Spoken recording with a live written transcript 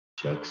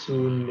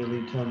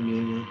Chaksunmilitam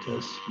yena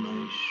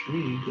tasmai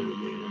Shri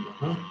Gurave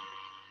Namaha.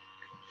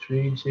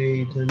 Shri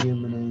Chaitanya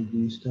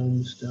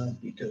Manobhistam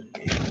Sthapitam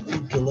Yena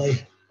Bhutale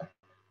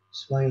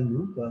Swayam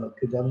Rupa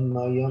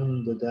Kadammayam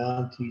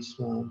Dadati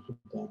Swam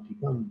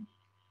Padantikam.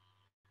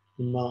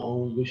 Namo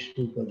Om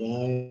Vishnu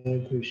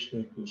Padaya Krishna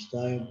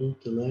Prastaya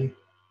Bhutale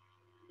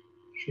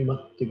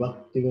Srimati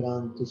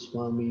Bhaktivedanta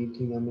Swami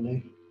Iti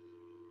Namane.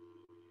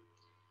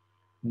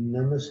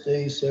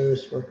 Namaste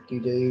Saraswati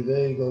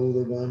Deve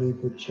Gauravani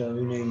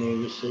Pacharine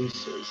Nevase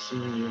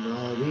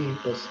Sunyavadi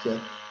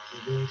Pastyat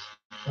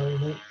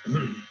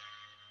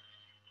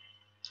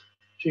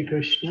Shri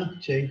Krishna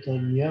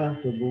Chaitanya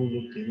Prabhu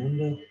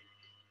Nityananda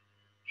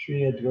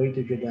Shri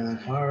Advaita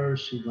Gadadhar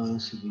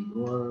Sivasadi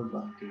Gaur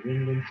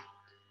Bhaktivinoda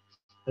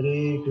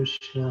Hare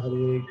Krishna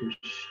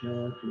Krishna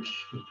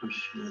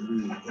Krishna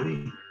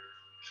Hare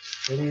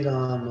Hare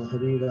Rama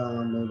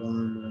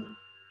Rama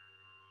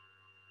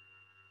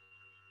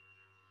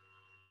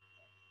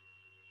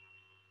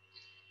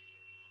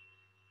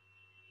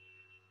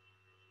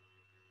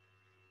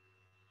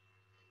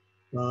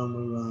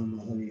Rama Rama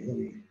Hare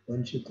Hare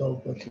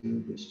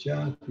Vanchakalpatarubhascha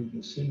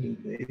Kripa Sindhu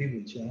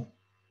Devacha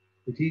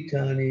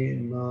Patitani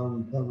Imam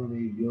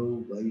Pavane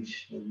Yo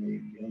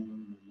Vaishnavebhyo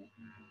Namo.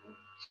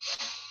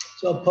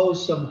 So I'll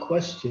pose some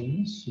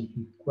questions.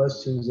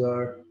 Questions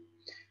are,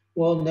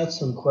 well, not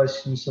some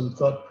questions, some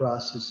thought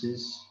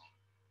processes.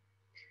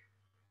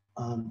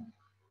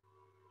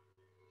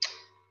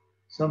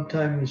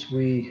 Sometimes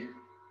we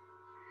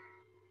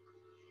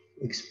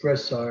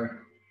express our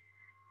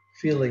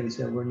feelings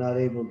that we're not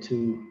able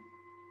to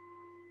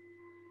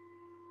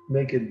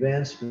make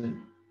advancement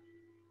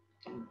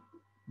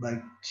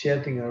by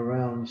chanting our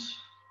rounds,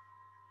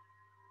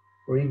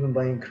 or even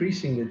by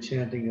increasing the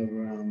chanting of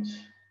rounds.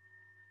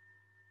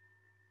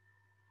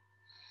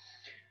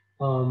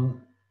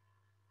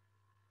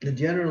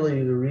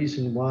 Generally, the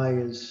reason why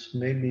is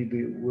maybe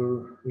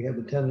we have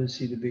a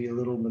tendency to be a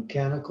little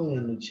mechanical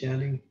in the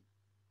chanting,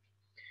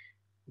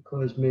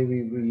 because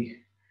maybe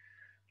we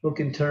look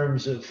in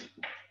terms of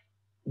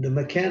the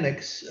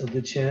mechanics of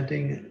the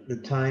chanting, the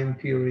time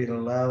period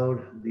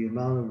allowed, the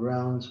amount of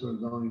rounds we're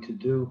going to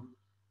do,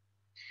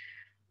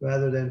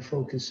 rather than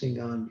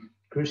focusing on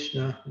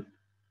Krishna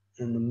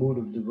and the mood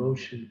of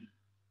devotion.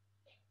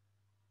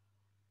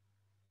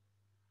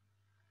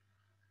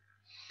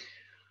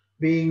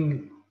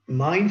 Being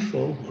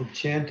mindful of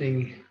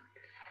chanting,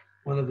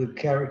 one of the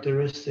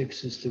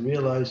characteristics is to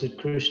realize that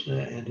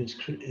Krishna and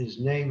his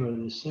name are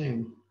the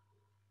same.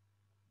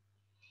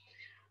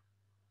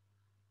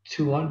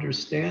 To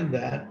understand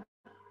that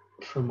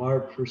from our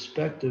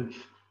perspective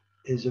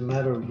is a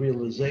matter of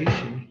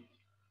realization.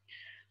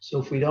 So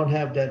if we don't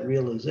have that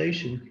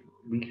realization,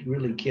 we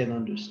really can't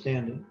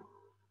understand it.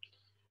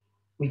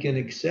 We can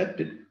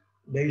accept it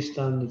based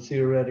on the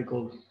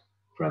theoretical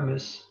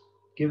premise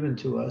given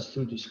to us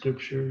through the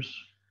scriptures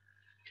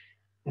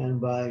and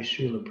by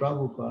Srila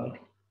Prabhupada.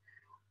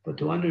 But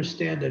to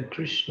understand that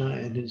Krishna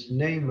and his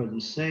name are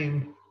the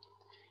same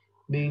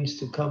means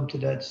to come to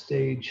that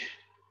stage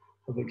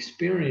of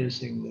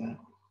experiencing that.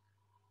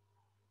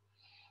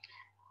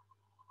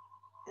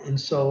 And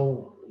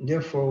so,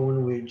 therefore,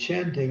 when we're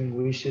chanting,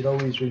 we should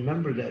always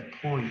remember that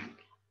point,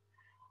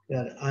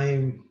 that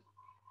I'm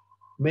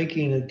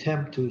making an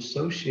attempt to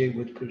associate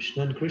with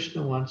Krishna, and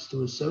Krishna wants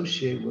to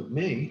associate with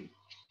me,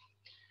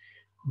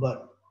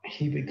 but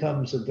he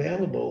becomes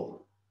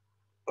available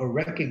or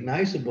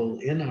recognizable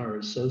in our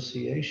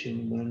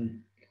association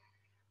when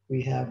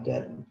we have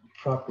that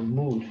proper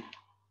mood.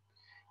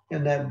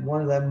 And that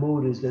one of that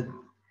mood is that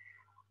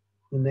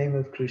the name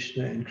of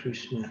Krishna and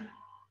Krishna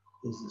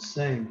is the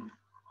same.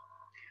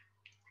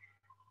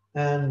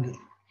 And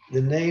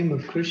the name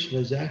of Krishna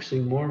is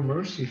actually more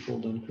merciful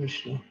than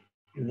Krishna.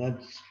 And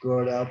that's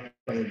brought out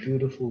by a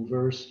beautiful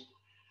verse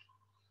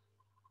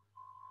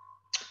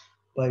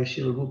by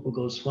Srila Rupa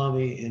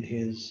Goswami in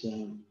his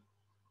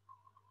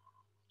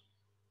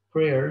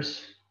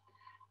prayers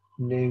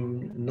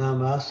named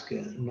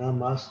Namastika.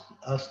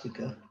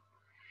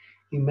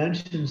 He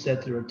mentions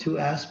that there are two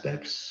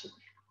aspects.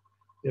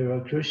 There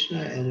are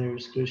Krishna and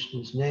there's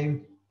Krishna's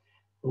name.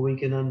 But we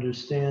can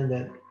understand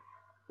that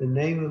the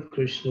name of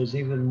Krishna is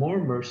even more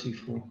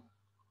merciful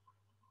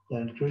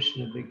than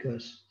Krishna,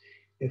 because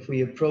if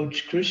we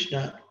approach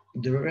Krishna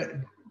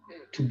direct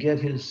to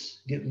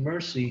get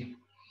mercy,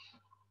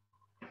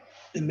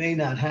 it may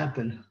not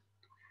happen,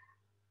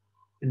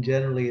 and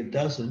generally it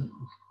doesn't.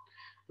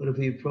 But if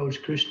we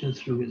approach Krishna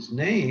through his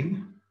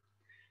name,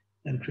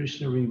 then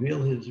Krishna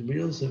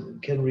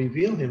can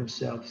reveal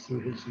himself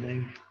through his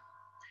name.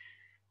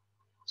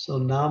 So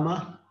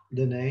Nama,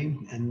 the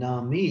name, and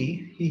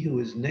Nami, he who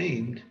is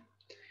named,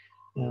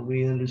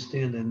 we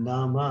understand that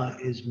Nama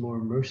is more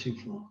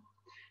merciful.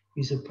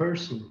 He's a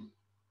person.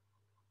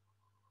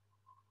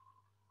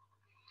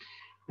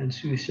 And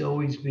so we should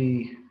always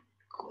be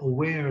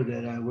aware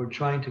that we're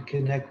trying to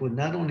connect with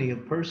not only a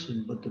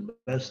person, but the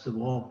best of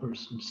all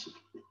persons.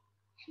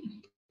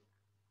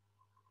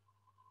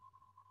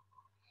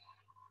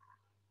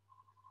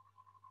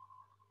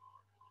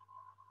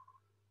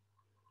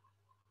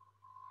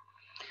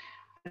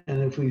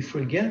 And if we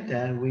forget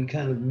that, we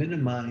kind of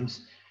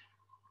minimize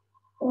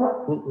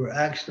what we're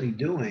actually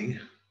doing.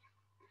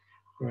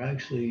 We're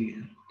actually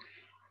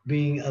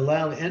being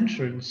allowed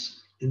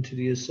entrance into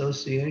the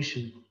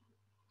association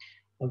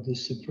of the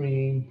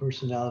Supreme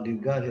Personality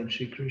of Godhead,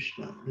 Sri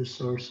Krishna, the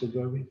source of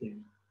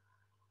everything.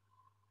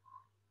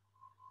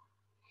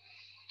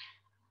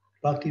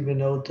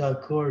 Bhaktivinoda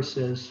Thakur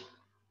says,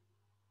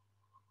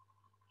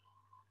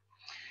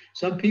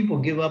 some people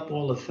give up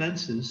all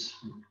offenses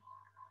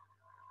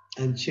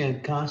and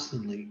chant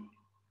constantly,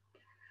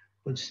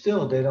 but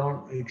still they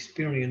don't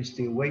experience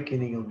the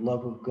awakening of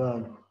love of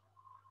God.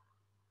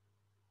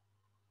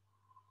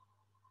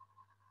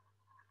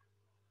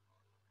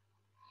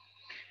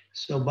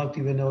 So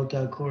Bhaktivinoda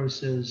Thakur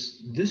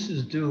says, this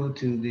is due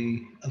to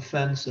the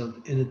offense of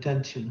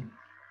inattention.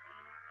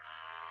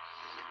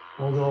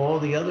 Although all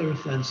the other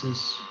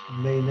offenses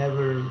may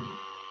never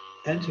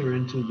enter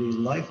into the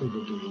life of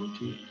a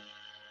devotee,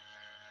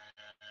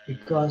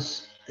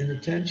 because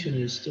inattention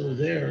is still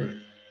there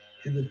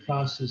in the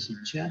process of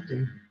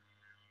chanting,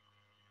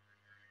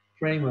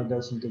 prema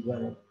doesn't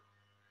develop.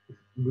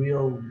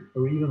 Real,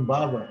 or even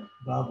bhava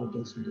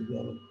doesn't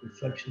develop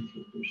perfection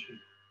for Krishna.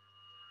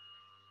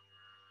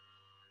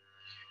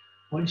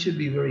 One should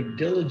be very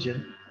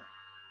diligent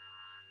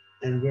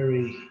and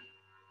very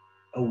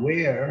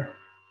aware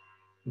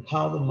of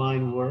how the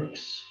mind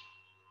works,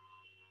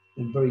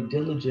 and very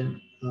diligent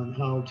on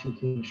how to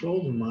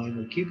control the mind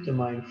or keep the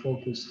mind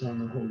focused on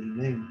the holy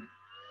name.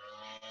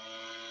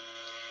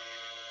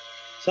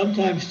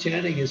 Sometimes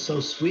chanting is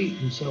so sweet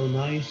and so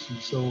nice and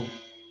so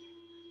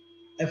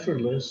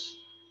effortless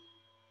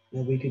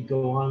that we could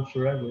go on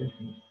forever.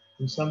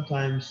 And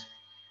sometimes,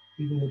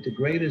 even with the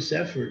greatest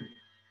effort,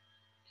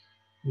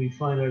 we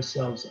find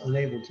ourselves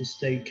unable to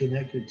stay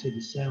connected to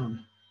the sound.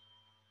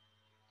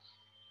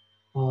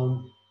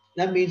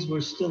 That means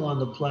we're still on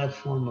the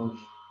platform of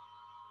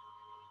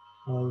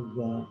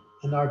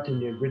anartha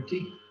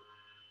nivritti,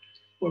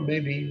 or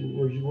maybe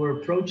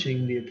we're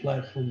approaching the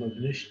platform of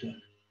nishta.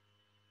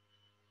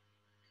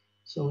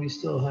 So we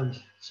still have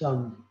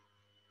some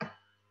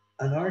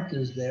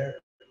anarthas there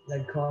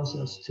that cause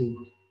us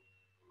to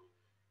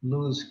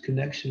lose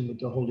connection with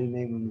the holy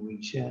name when we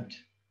chant.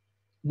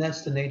 And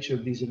that's the nature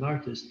of these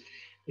anarthas.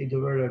 They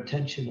divert our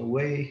attention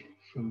away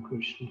from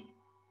Krishna.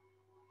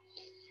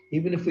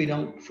 Even if we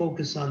don't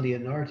focus on the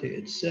anartha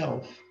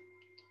itself,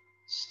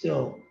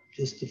 still,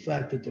 just the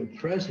fact that they're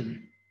present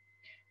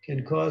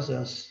can cause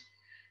us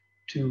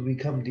to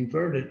become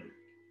diverted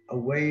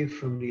away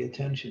from the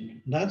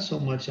attention. Not so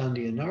much on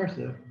the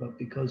anartha, but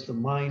because the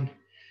mind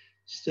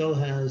still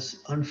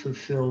has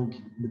unfulfilled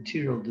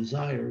material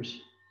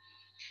desires,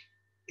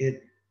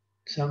 it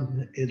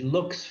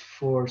looks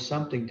for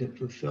something to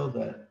fulfill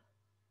that,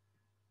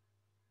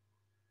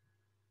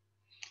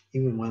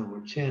 even when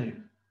we're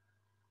chanting.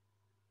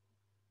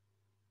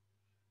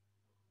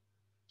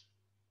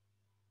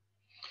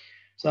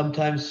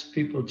 Sometimes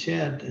people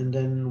chant and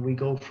then we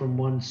go from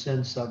one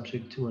sense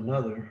object to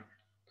another,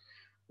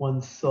 one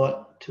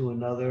thought to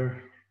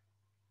another,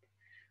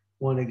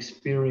 one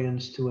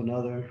experience to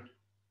another,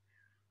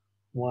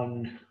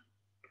 one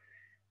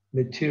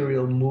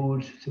material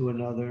mood to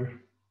another,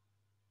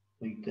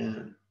 like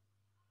that.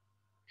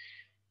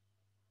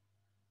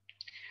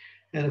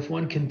 And if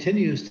one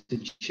continues to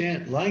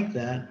chant like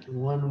that,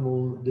 one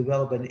will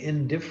develop an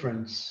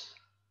indifference,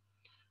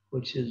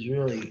 which is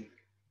really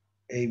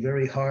a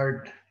very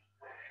hard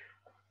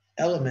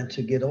element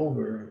to get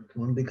over.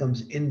 One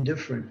becomes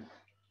indifferent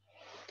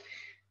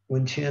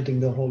when chanting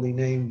the holy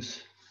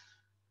names.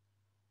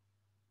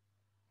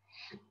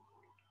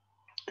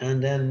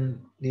 And then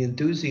the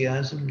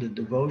enthusiasm, the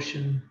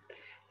devotion,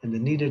 and the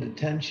needed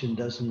attention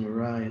doesn't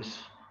arise.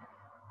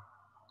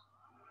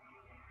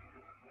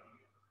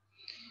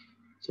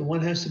 So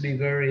one has to be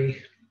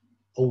very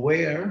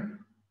aware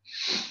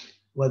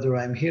whether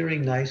I'm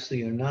hearing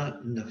nicely or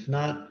not, and if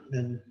not,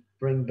 then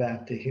bring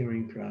back the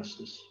hearing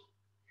process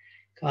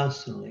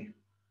constantly.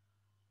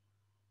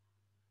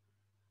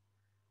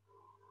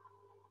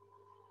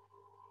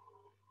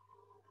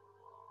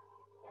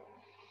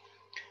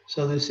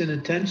 So this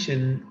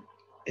inattention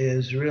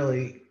is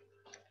really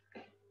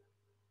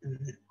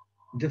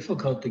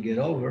difficult to get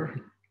over.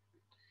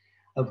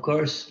 Of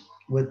course,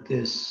 with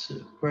this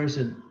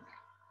present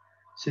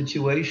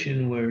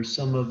situation where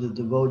some of the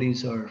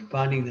devotees are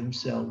finding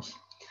themselves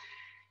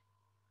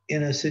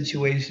in a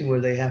situation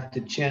where they have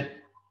to chant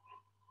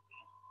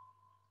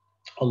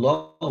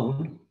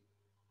alone,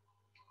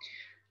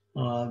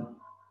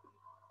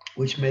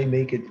 which may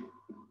make it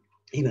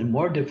even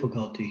more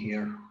difficult to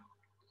hear,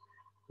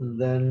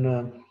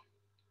 then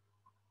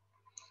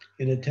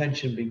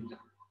inattention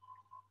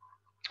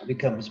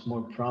becomes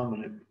more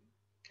prominent,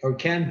 or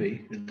can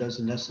be. It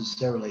doesn't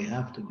necessarily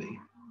have to be.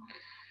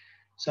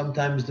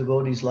 Sometimes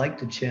devotees like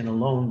to chant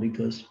alone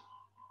because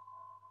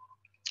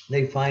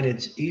they find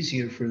it's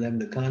easier for them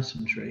to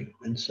concentrate,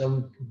 and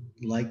some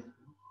like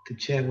to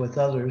chant with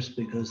others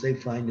because they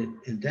find it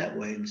in that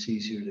way it's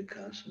easier to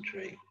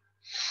concentrate.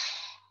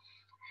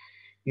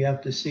 You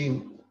have to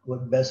see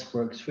what best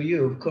works for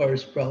you. Of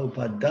course,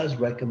 Prabhupada does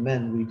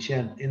recommend we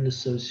chant in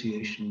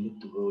association with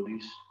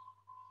devotees.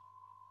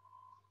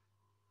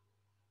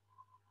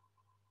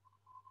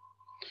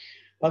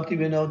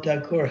 Bhaktivinoda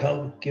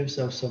Thakur gives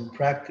us some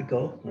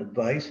practical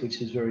advice,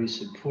 which is very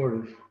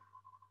supportive.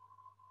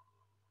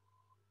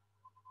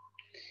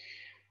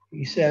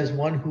 He says,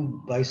 one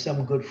who by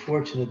some good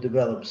fortune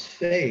develops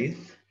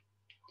faith,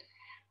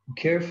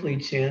 carefully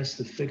chants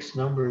the fixed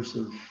numbers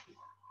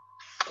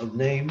of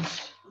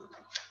names.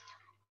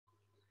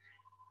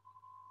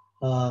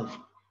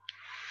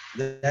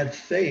 That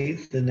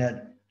faith and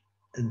that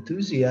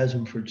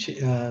enthusiasm for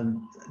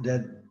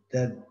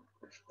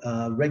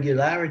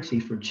regularity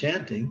for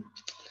chanting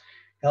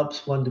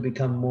helps one to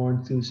become more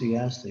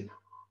enthusiastic.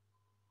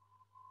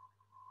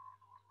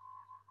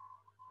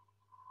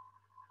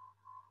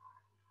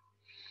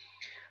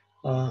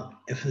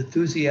 If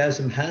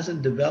enthusiasm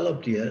hasn't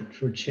developed yet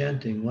for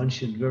chanting, one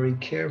should very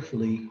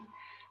carefully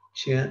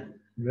chant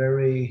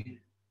very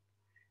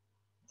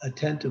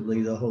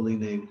attentively the holy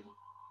name.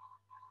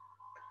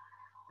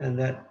 And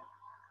that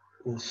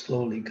will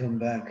slowly come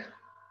back.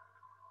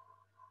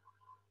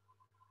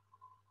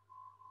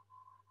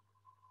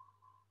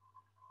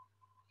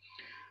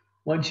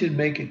 One should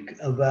make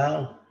a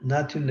vow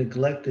not to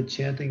neglect the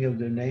chanting of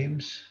their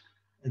names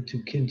and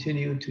to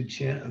continue to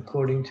chant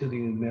according to the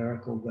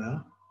numerical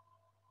vow.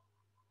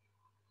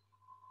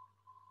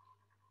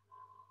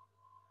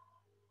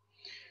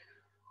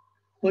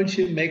 One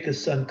should make a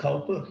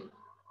sankalpa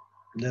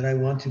that I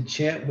want to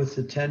chant with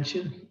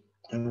attention.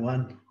 I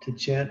want to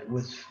chant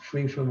with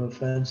free from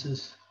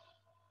offenses.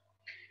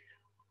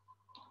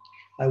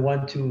 I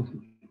want to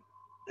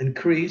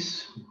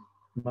increase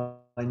my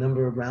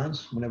number of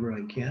rounds whenever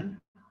I can,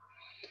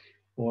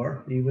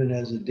 or even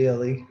as a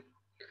daily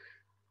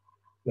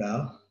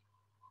vow.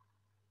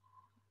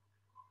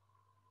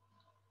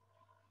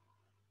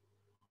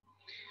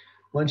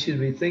 One should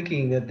be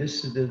thinking that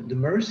this is the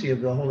mercy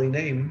of the holy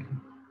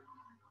name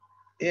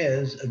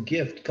is a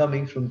gift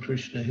coming from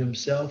Krishna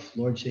himself,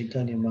 Lord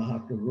Chaitanya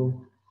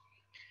Mahaprabhu.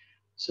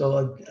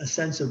 So a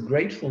sense of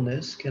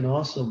gratefulness can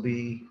also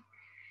be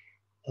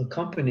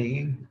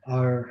accompanying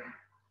our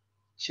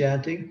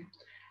chanting,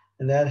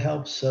 and that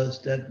helps us,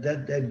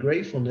 that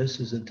gratefulness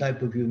is a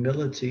type of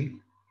humility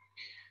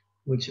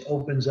which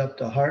opens up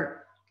the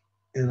heart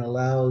and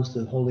allows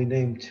the holy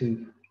name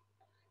to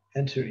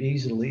enter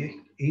easily.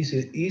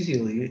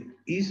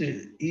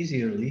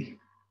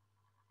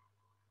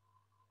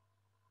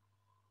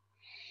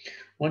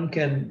 One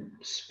can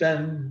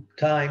spend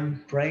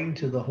time praying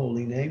to the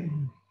holy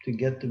name to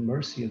get the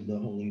mercy of the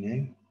holy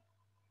name.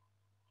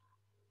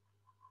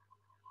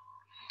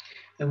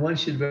 And one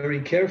should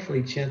very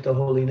carefully chant the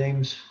holy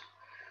names,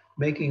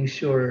 making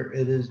sure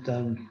it is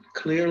done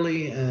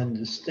clearly and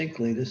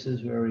distinctly. This is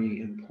very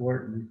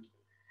important.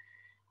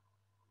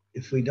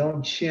 If we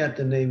don't chant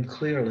the name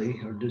clearly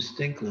or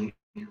distinctly,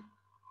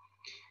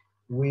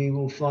 we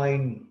will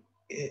find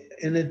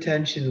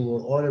inattention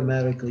will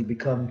automatically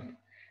become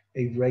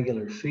a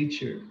regular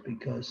feature,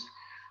 because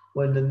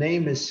when the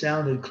name is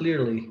sounded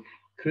clearly,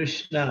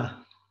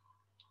 Krishna,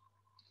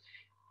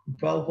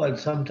 Prabhupada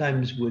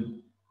sometimes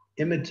would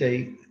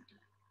imitate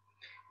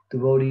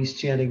devotees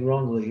chanting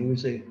wrongly. He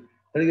would say,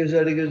 Hare Krishna,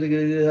 Hare Krishna,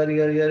 Hare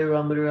Hare, Hare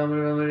Rama, Rama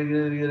Rama, Hare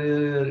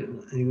Hare.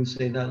 He would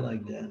say not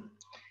like that.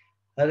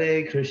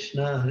 Hare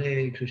Krishna,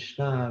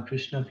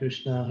 Krishna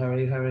Krishna,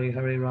 Hare Hare,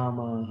 Hare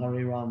Rama,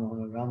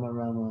 Rama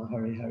Rama,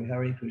 Hare Hare,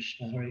 Hare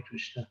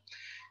Krishna,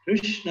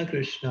 Krishna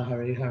Krishna,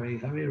 Hare Hare,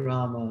 Hare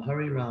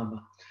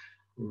Rama,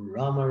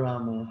 Rama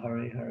Rama,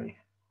 Hare Hare.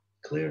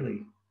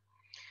 Clearly.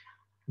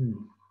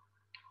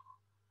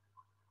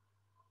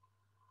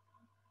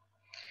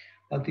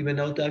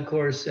 Bhaktivinoda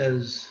Thakur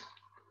says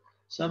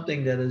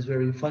something that is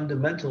very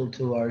fundamental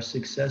to our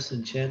success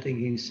in chanting.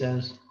 He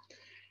says,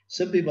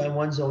 simply by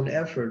one's own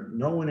effort,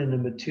 no one in the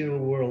material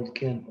world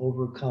can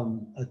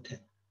overcome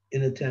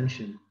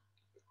inattention.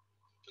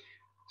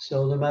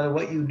 So no matter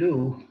what you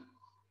do,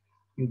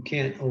 you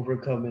can't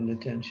overcome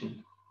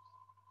inattention.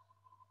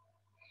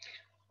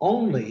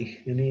 Only,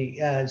 and he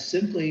adds,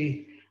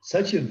 simply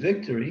such a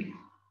victory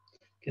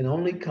can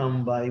only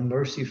come by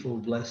merciful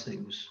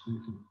blessings.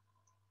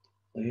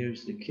 So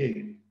here's the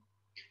key.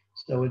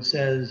 So it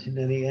says, and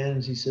then he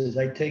ends, he says,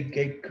 I take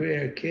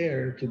great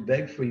care to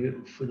beg for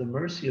you for the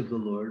mercy of the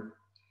Lord,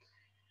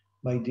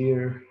 my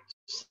dear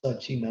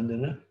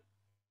Sachinandana.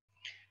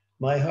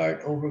 My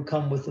heart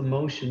overcome with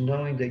emotion,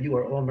 knowing that you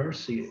are all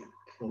merciful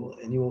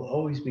and you will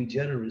always be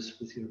generous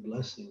with your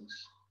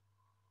blessings.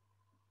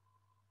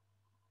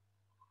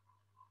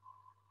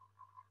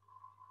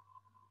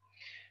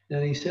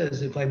 Then he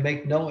says, if I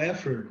make no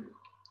effort,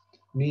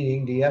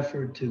 meaning the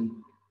effort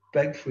to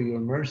beg for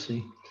your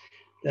mercy,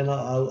 then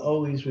I'll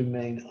always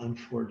remain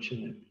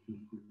unfortunate.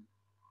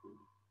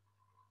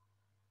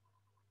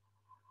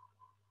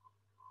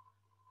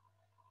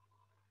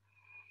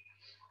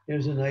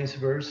 Here's a nice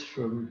verse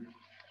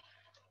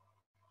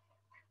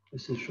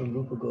this is from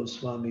Rupa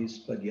Goswami's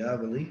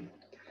Padyavali.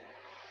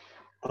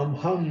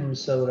 Amham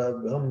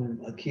saurabham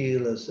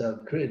akila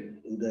sakrit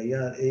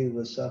Udayat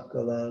eva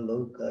sakala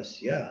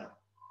lokasya.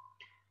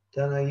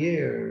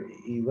 Tanayir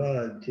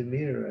Iva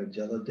Timira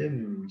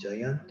Jaladim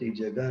Jayanti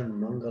Jagan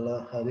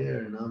Mangala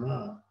Harir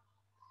Nama.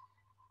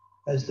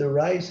 As the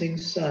rising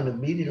sun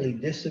immediately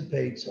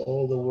dissipates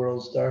all the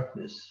world's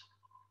darkness,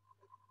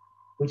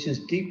 which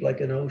is deep like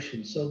an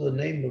ocean, so the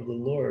name of the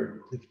Lord,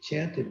 if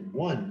chanted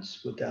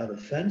once without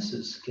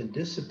offenses, can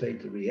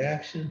dissipate the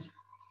reaction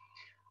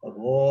of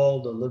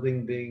all the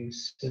living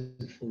beings'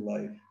 sinful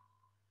life.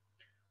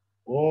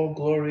 All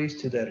glories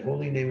to that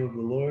holy name of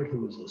the Lord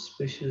who is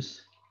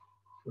auspicious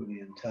for the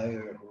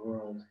entire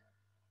world.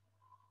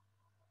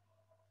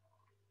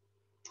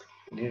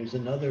 And here's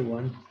another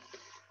one.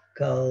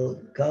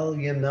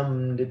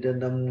 Kalyanam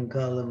didanam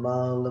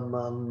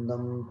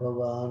kalamalamandam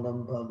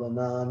pavanam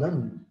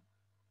pavananam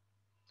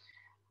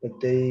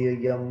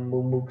pateyayam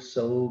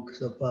mumukso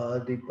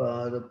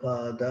sapadipada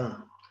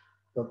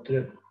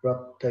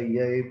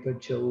praptaye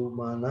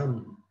pachomanam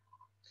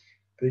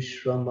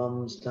vishramam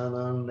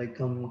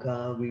stananakam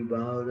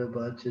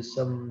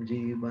kavivadavachasam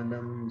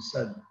jivanam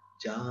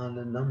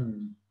sajjananam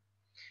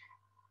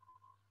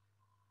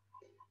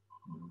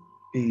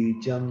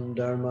Bijam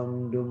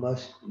dharmam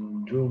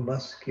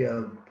drumaskya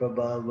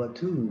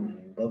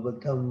prabhavatu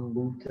bhavatam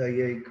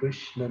bhutaye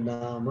Krishna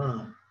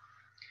nama.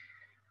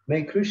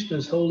 May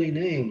Krishna's holy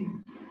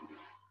name,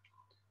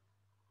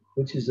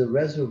 which is the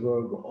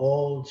reservoir of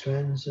all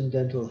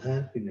transcendental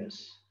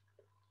happiness,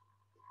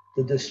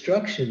 the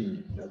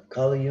destruction of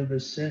Kali Yuga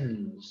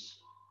sins,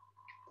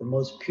 the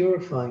most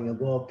purifying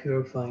of all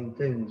purifying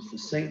things, the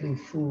saintly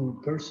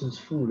person's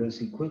food as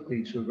he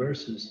quickly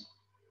traverses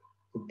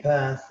the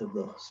path of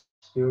the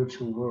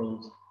spiritual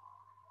world.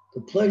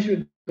 The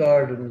pleasure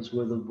gardens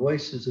where the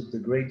voices of the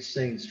great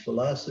saints,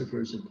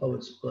 philosophers, and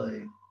poets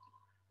play,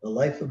 the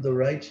life of the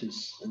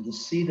righteous, and the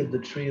seed of the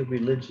tree of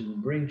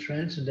religion bring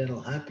transcendental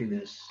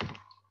happiness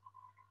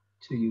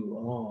to you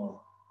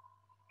all.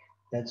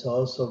 That's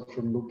also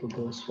from Rupa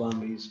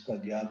Goswami's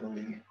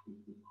Padyavali.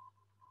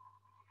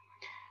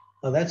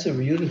 Now that's a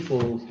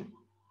beautiful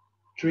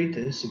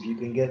treatise. If you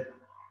can get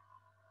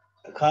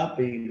a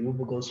copy,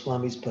 Rupa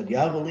Goswami's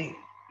Padyavali,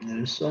 and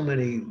there's so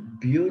many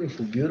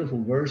beautiful,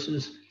 beautiful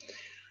verses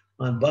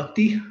on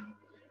bhakti,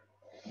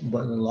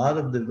 but a lot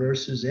of the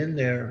verses in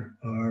there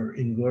are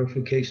in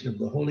glorification of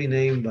the holy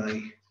name by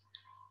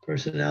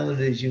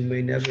personalities you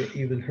may never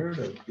even heard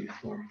of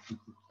before.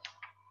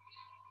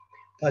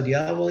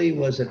 Padyavali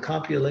was a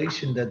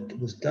compilation that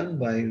was done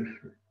by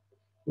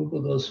Rupa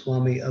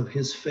Goswami of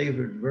his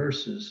favorite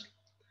verses.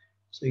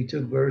 So he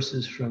took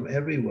verses from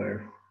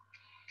everywhere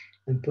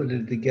and put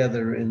it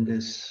together in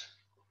this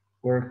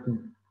work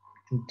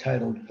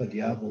entitled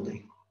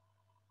Padyavali.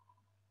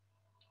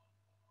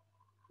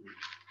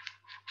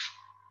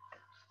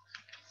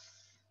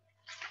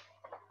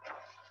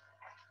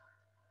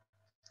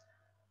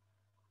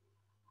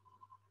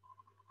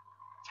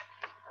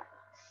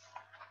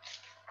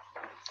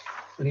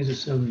 And these are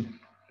some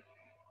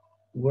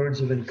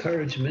words of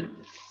encouragement.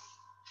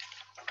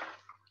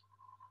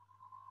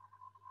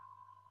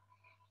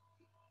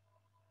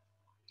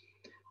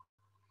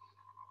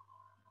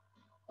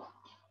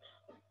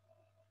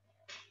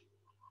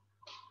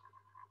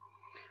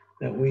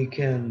 That we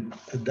can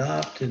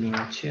adopt in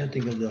our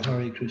chanting of the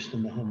Hare Krishna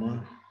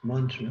Maha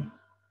Mantra.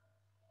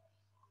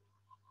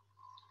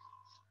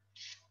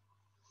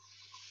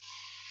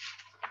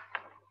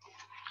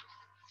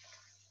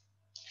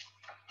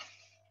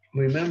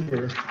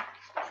 Remember,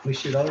 we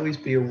should always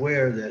be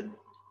aware that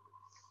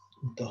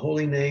the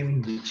holy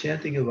name, the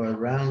chanting of our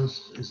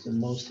rounds is the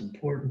most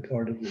important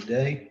part of the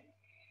day.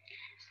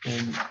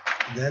 And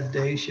that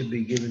day should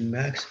be given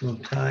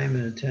maximum time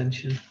and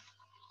attention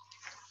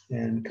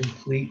and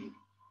complete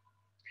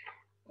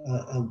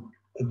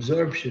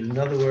absorption. In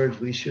other words,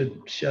 we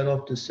should shut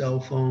off the cell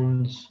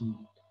phones.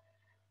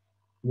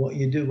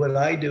 What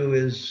I do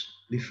is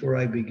before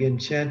I begin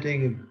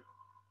chanting,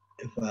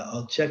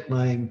 I'll check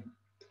my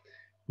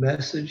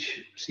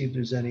message, see if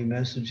there's any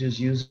messages.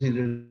 Usually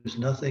there's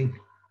nothing.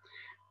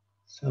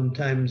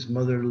 Sometimes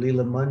Mother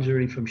Leela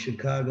Manjari from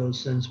Chicago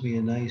sends me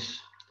a nice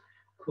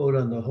quote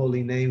on the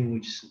holy name,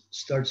 which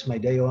starts my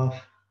day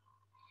off.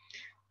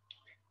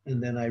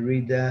 And then I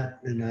read that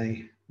and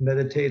I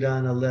meditate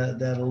on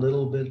that a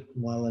little bit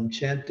while I'm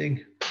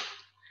chanting.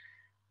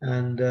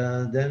 And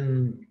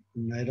then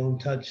I don't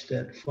touch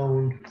that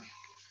phone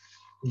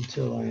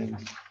until I am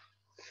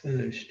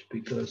finished,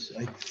 because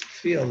I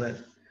feel that,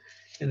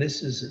 and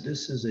this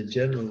is a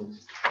general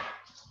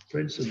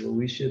principle,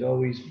 we should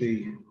always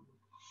be,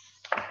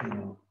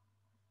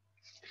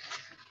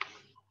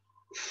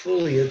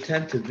 fully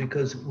attentive,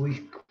 because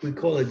we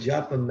call it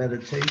japa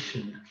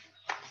meditation.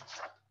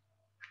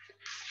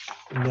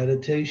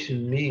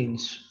 Meditation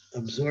means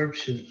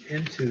absorption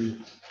into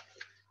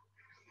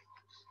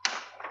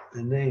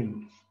the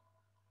name.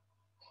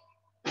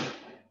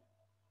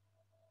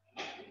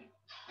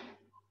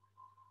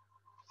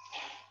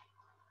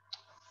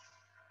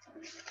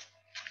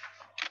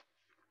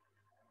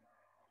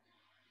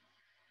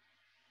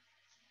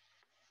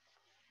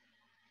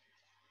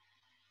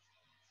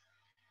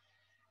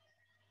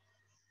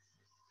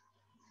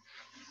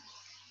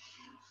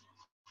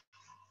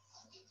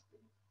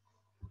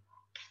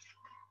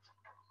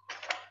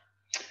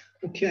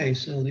 Okay,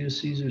 so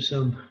these are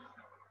some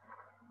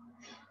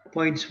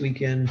points we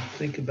can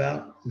think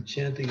about the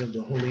chanting of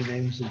the holy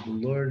names of the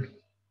Lord.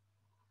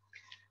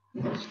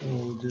 So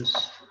we'll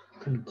just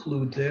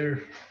conclude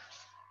there.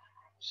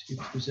 See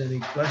if there's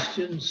any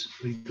questions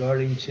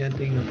regarding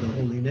chanting of the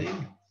holy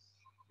name.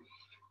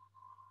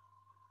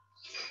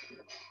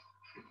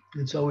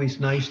 It's always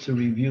nice to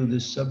review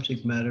this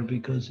subject matter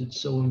because it's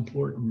so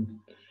important.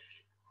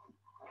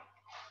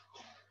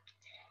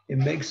 It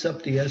makes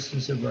up the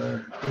essence of our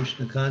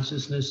Krishna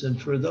consciousness.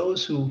 And for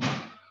those who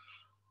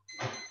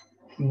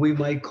we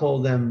might call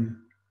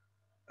them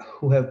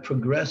who have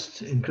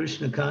progressed in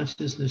Krishna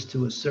consciousness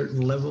to a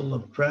certain level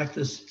of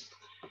practice,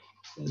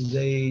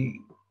 they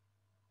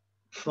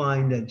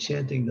find that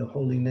chanting the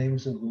holy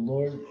names of the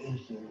Lord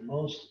is their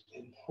most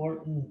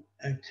important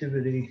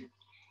activity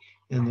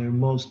and their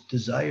most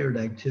desired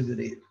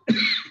activity.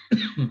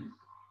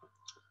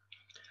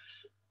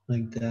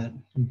 Like that.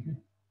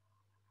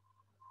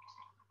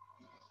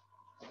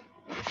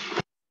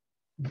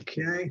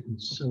 Okay,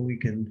 so we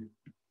can,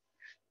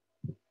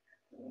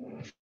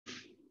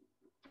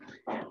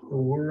 the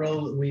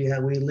world, we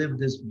live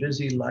this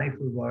busy life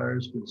of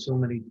ours with so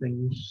many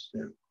things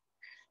that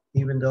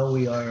even though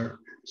we are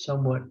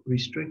somewhat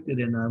restricted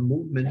in our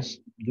movements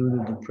due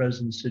to the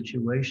present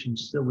situation,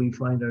 still we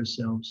find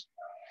ourselves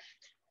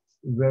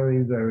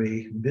very,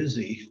 very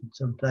busy,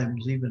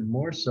 sometimes even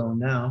more so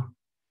now.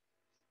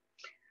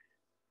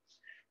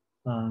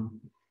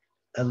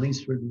 At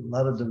least for a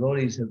lot of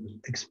devotees have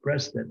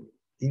expressed that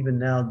even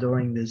now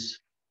during this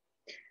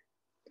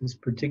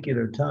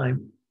particular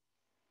time,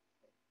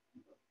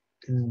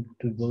 and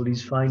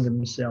devotees find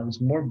themselves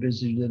more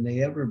busy than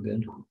they ever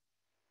been.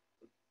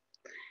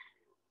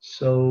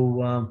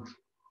 So,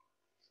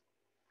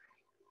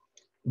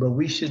 but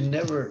we should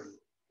never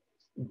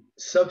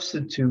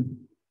substitute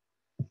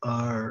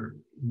our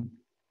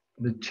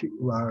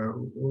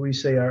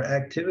our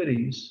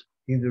activities,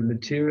 either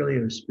materially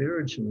or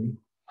spiritually,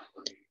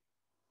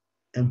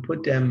 and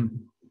put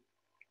them,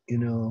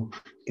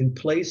 in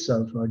place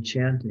of our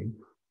chanting.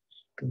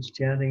 Because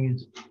chanting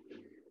is,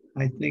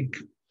 I think,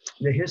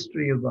 the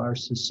history of our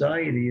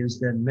society is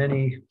that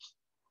many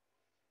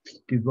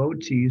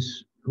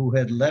devotees who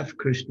had left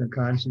Krishna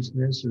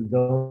consciousness, or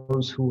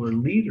those who were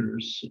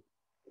leaders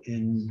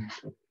in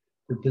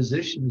the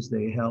positions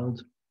they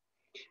held,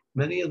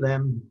 many of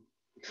them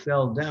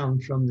fell down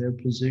from their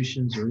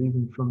positions or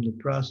even from the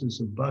process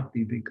of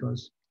bhakti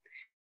because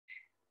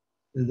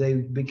they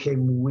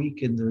became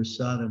weak in their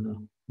sadhana.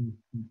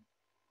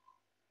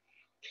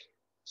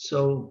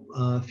 So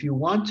if you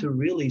want to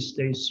really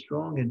stay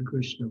strong in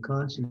Krishna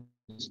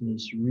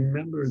consciousness,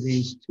 remember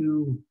these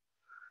two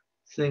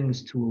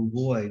things to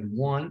avoid.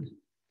 One,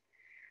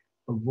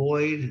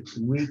 avoid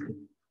weak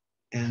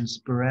and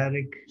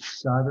sporadic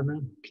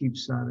sadhana. Keep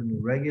sadhana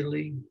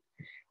regularly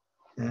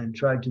and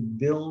try to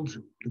build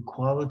the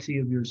quality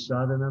of your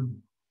sadhana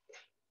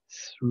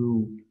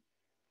through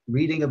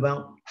reading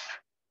about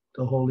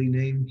the holy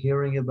name,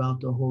 hearing about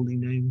the holy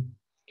name,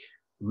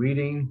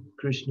 reading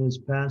Krishna's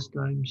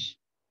pastimes,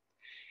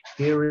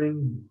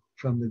 hearing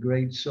from the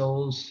great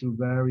souls through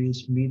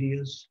various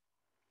medias.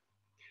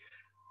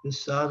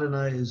 This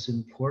sadhana is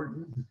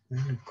important.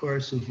 And of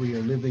course, if we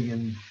are living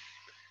in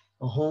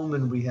a home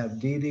and we have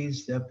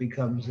deities, that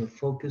becomes the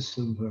focus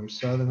of our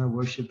sadhana,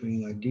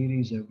 worshiping our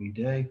deities every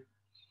day.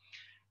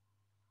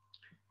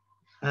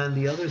 And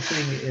the other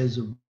thing is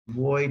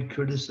avoid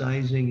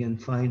criticizing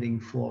and finding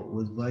fault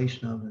with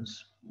Vaishnavas.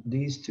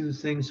 These two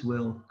things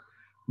will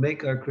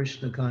make our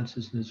Krishna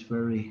consciousness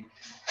very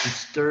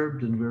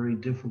disturbed and very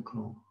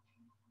difficult.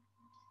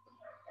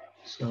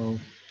 So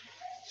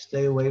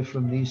stay away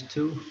from these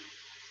two,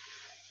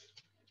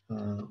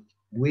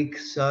 weak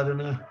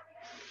sadhana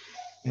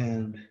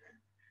and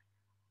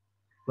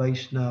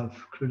Vaishnav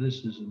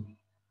criticism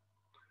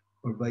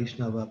or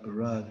Vaishnav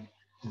aparad.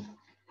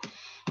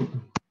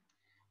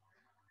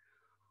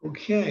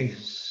 Okay,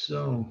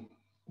 so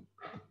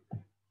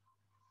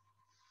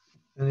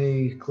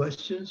any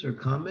questions or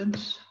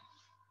comments?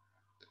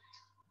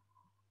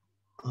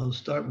 I'll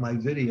start my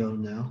video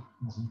now.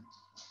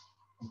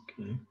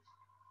 Okay.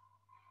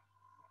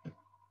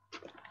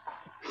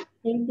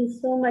 Thank you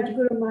so much,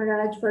 Guru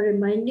Maharaj, for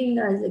reminding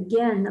us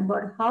again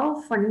about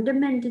how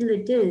fundamental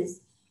it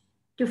is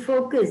to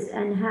focus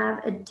and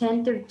have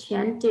attentive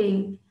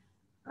chanting.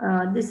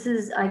 This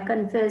is, I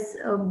confess,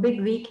 a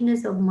big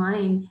weakness of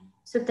mine.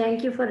 So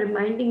thank you for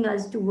reminding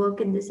us to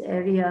work in this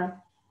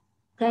area.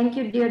 Thank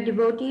you, dear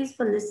devotees,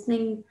 for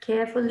listening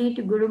carefully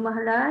to Guru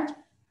Maharaj.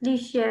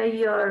 Please share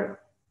your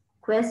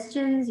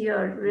questions,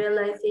 your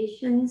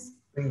realizations,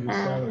 and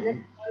let's all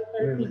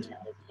help each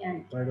other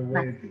chant. Right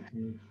away, if you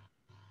can.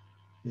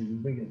 You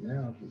can bring it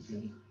now if you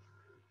can.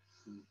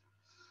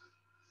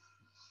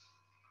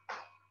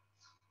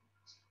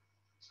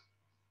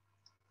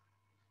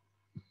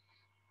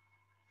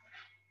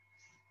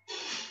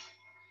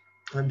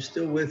 I'm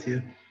still with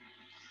you.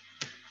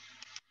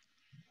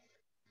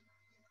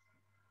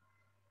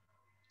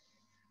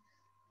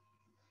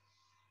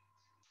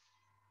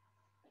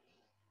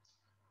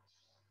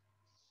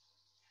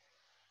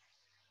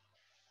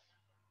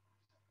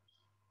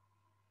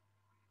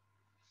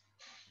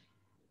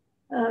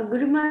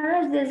 Guru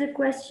Maharaj, there's a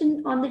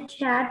question on the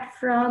chat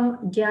from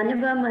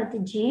Janava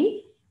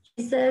Mataji.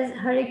 She says,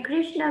 Hare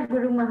Krishna,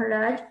 Guru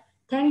Maharaj.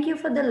 Thank you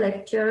for the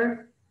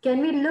lecture.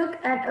 Can we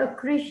look at a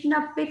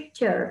Krishna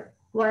picture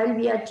while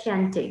we are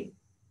chanting?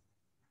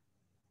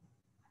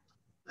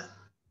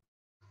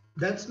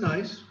 That's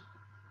nice.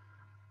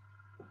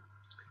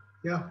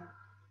 Yeah.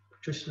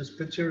 Krishna's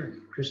picture,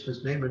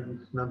 Krishna's name,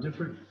 and not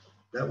different.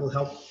 That will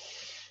help.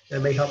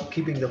 That may help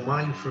keeping the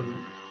mind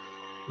from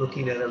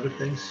looking at other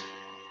things.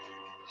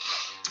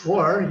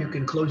 Or you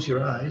can close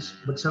your eyes,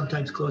 but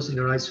sometimes closing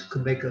our eyes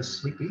could make us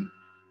sleepy.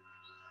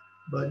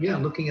 But yeah,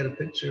 looking at a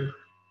picture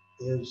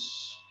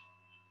is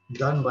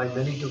done by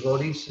many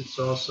devotees. It's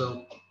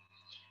also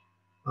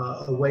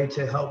a way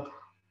to help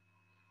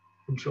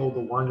control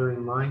the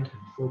wandering mind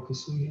and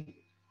focusing it.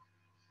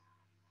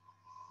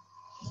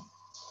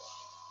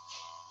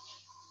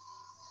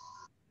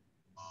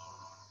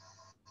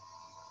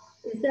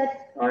 Is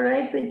that all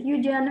right with you,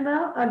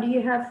 Janava, or do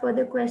you have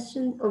further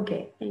questions?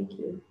 Okay, thank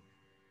you.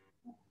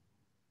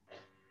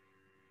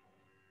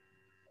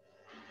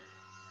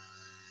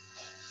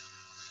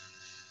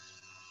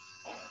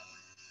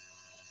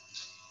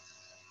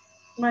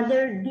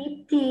 Mother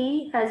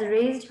Deepti has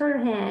raised her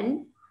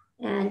hand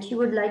and she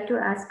would like to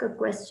ask a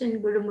question,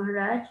 Guru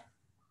Maharaj.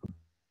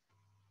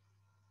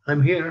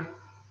 I'm here.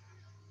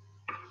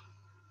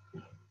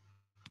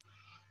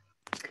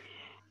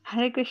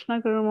 Hare Krishna,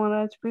 Guru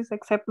Maharaj. Please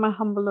accept my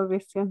humble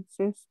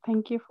obeisances.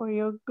 Thank you for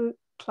your good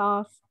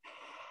class.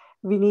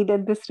 We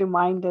needed this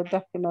reminder,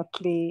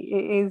 definitely.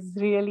 It is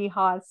really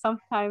hard.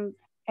 Sometimes,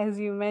 as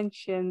you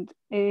mentioned,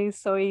 it is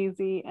so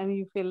easy and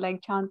you feel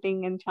like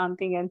chanting and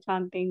chanting and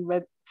chanting.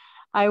 But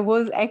I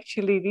was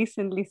actually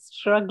recently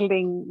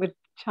struggling with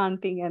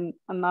chanting, and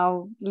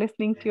now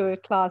listening to your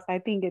class, I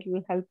think it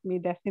will help me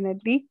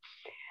definitely.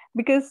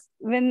 Because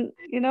when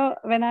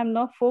I'm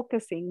not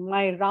focusing,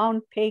 my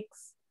round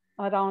takes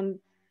around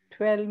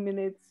 12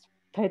 minutes,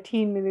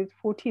 13 minutes,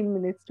 14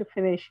 minutes to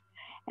finish.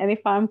 And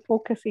if I'm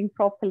focusing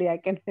properly, I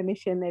can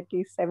finish in at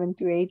least 7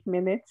 to 8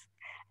 minutes.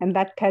 And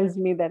that tells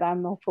me that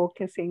I'm not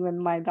focusing when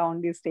my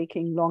round is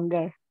taking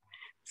longer.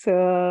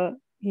 So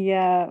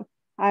yeah,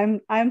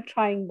 I'm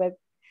trying, but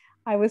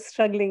I was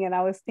struggling and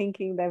I was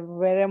thinking that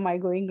where am I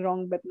going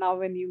wrong? But now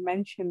when you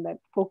mentioned that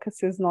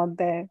focus is not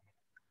there,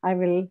 I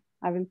will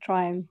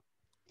try and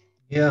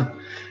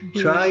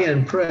try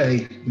and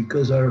pray,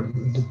 because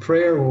the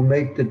prayer will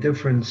make the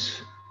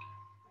difference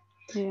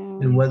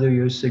in whether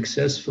you're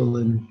successful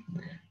in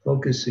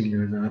focusing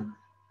or not.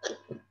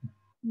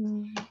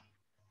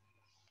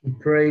 We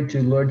pray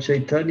to Lord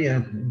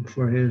Chaitanya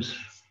for his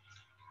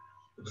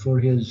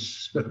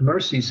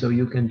mercy, so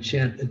you can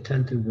chant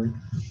attentively.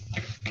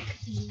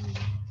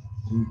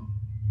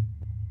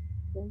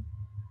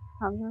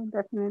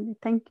 Definitely.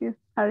 Thank you.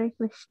 Hare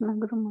Krishna,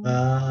 Guru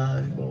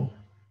Maharaj.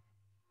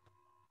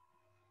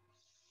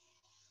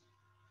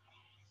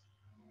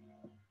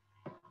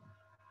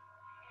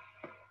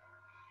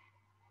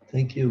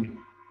 Thank you.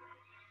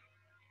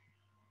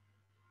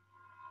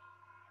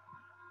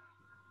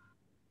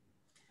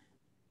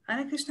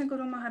 Hare Krishna,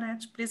 Guru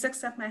Maharaj. Please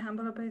accept my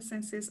humble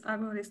obeisances. All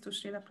glories to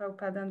Srila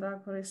Prabhupada and all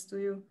glories to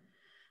you.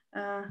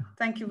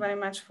 Thank you very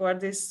much for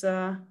this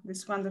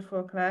this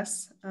wonderful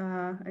class.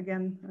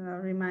 Again,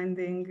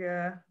 reminding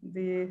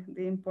the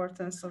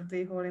importance of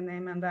the holy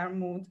name and our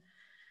mood.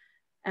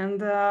 And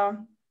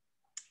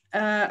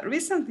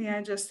recently,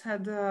 I just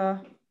had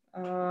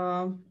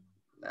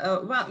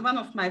one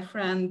of my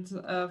friends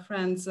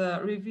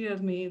revealed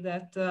to me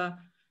that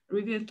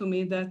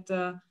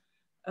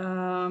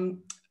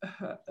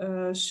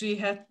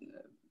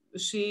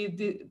she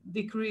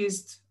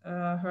decreased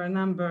her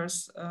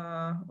numbers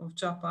of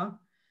japa,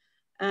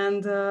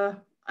 and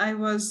I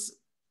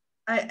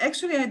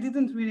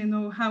didn't really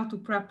know how to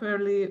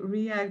properly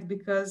react,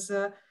 because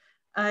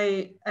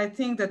I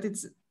think that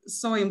it's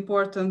so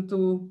important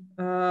to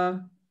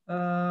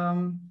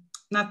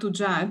not to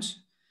judge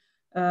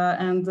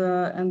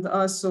and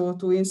also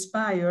to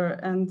inspire.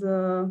 And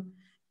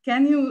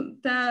can you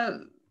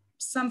tell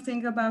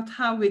something about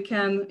how we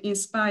can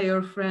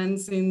inspire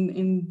friends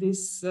in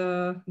these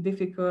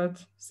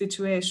difficult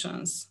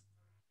situations?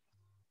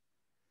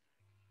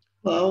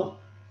 Well,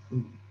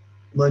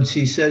 when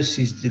she says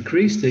she's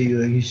decreased to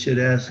you, you should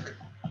ask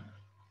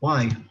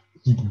why.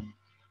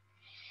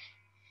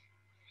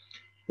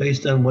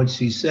 Based on what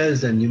she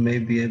says, then you may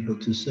be able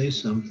to say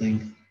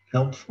something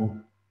helpful.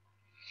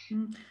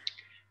 You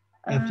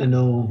have to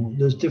know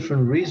there's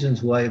different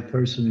reasons why a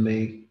person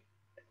may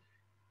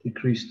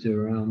decrease their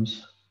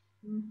rounds.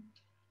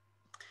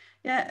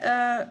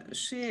 Yeah,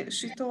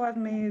 she told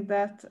me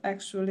that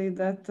actually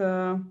that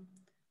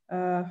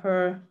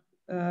her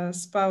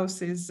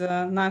spouse is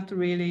not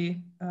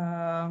really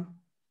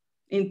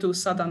into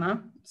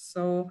sadhana,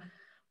 so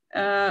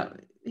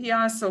he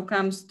also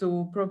comes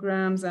to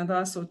programs and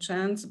also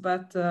chants,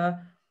 but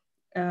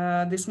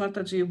this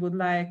Mataji would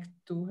like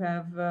to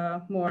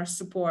have more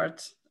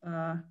support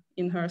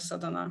in her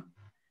sadhana.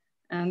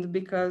 And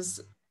because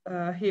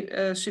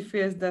she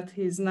feels that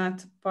he's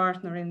not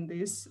partner in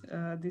this.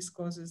 This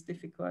causes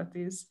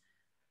difficulties.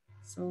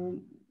 So.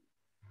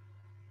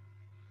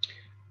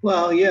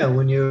 Well, yeah,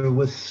 when you're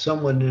with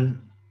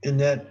someone in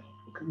that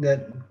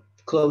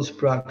close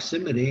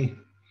proximity,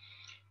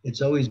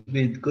 it's always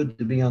good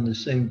to be on the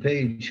same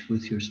page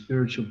with your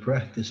spiritual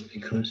practice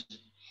because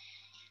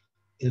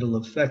it'll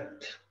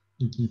affect.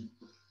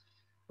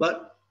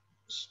 But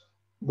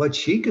what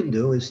she can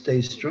do is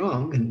stay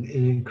strong and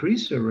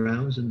increase her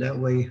rounds, and that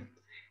way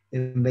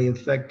it may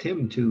affect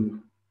him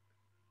to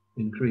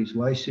increase.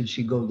 Why should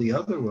she go the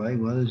other way?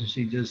 Why doesn't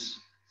she just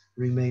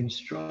remain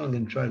strong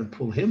and try to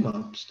pull him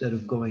up instead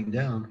of going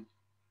down?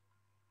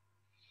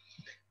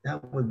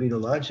 That would be the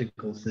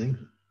logical thing,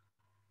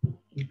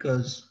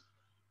 because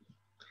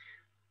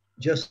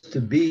just to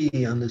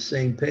be on the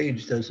same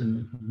page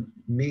doesn't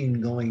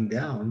mean going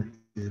down,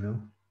 you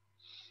know.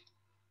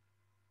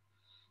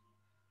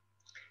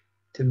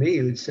 To me,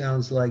 it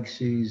sounds like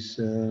she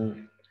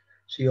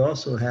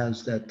also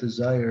has that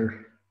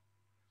desire,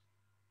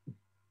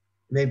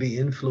 maybe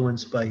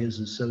influenced by his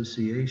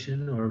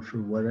association or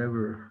for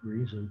whatever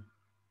reason.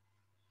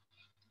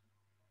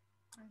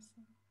 I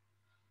see.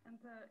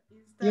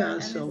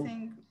 And is there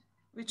anything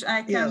which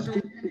I can do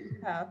to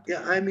help?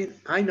 Yeah, I mean,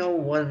 I know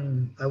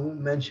one, I won't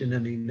mention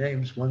any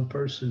names, one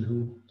person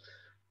who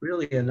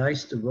really a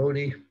nice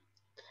devotee.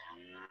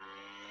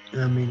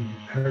 I mean,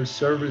 her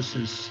service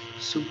is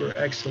super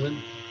excellent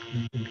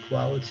in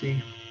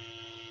quality.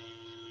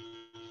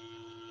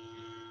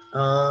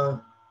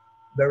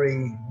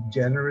 Very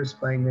generous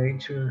by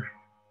nature.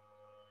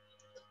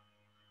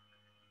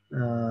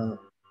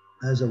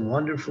 Has a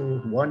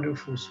wonderful,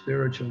 wonderful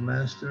spiritual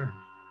master.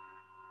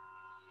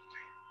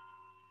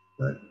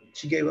 But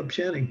she gave up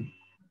chanting.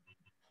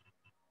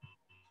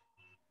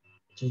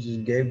 She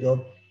just gave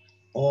up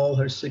all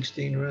her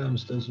 16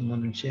 rounds, doesn't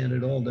want to chant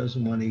at all,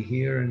 doesn't want to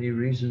hear any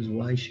reasons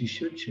why she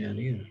should chant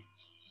either.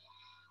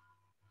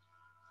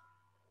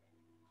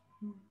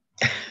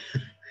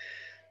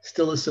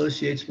 Still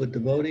associates with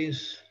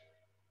devotees,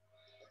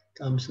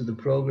 comes to the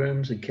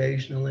programs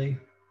occasionally,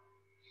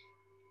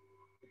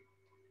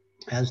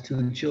 has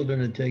 2 children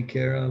to take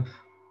care of,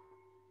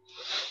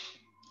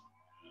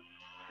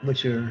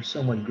 which are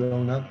somewhat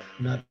grown up,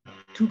 not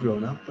too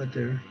grown up, but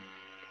they're,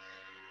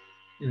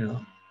 you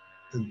know,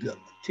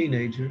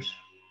 teenagers.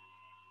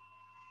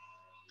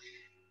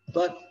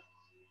 But,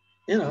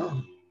 you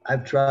know,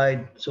 I've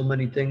tried so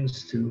many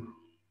things to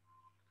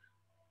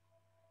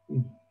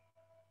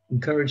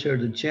encourage her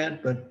to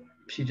chant, but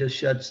she just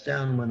shuts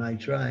down when I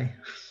try.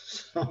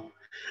 So,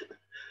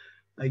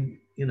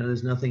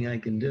 there's nothing I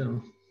can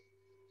do.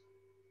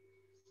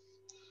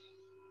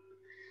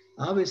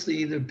 Obviously,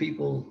 either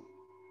people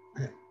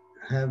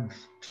have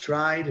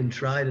tried and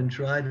tried and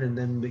tried, and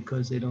then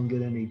because they don't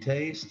get any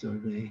taste, or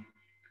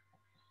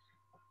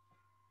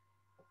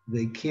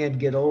they can't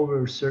get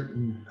over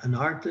certain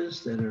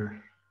anarthas that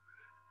are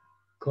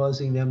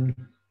causing them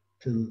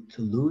to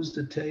lose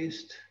the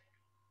taste.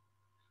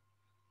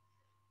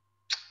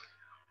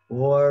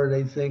 Or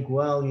they think,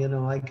 well,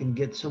 I can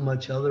get so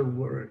much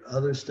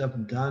other stuff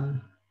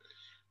done.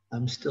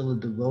 I'm still a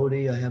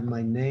devotee. I have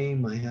my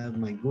name. I have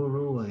my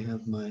guru. I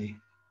have my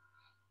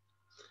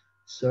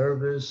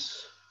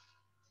service.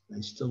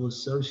 I still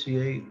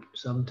associate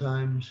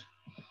sometimes.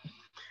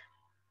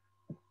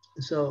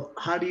 So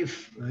how do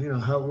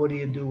what do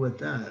you do with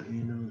that?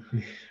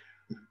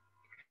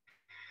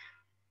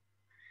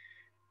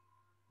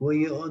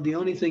 Well, the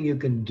only thing you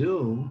can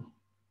do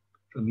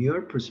from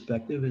your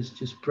perspective is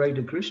just pray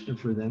to Krishna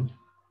for them.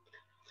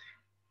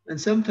 And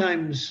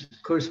sometimes,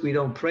 of course, we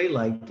don't pray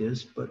like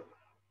this, but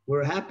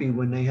we're happy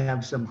when they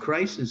have some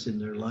crisis in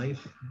their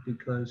life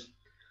because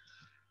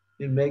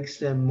it makes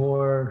them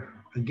more,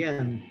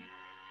 again,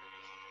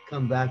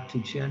 come back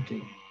to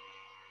chanting.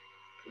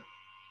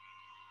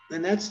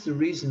 And that's the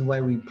reason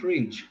why we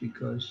preach,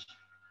 because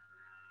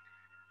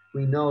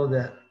we know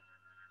that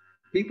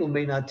people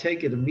may not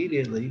take it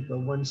immediately, but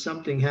when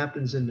something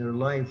happens in their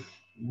life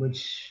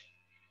which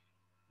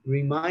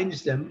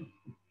reminds them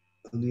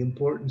of the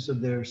importance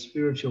of their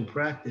spiritual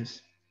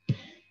practice,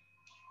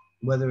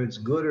 whether it's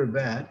good or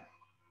bad,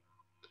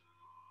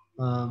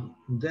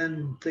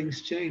 then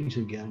things change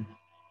again.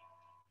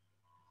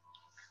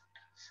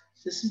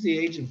 This is the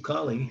age of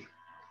Kali,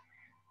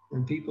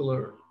 and people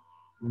are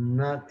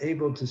not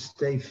able to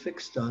stay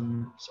fixed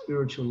on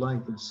spiritual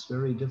life. It's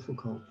very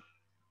difficult.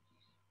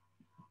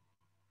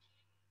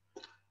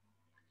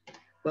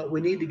 But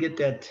we need to get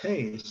that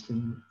taste,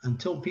 and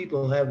until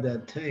people have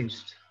that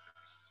taste.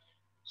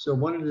 So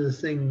one of the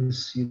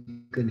things you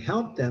can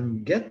help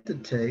them get the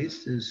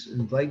taste is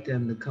invite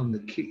them to come to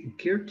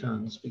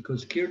kirtans,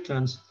 because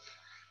kirtans,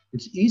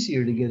 it's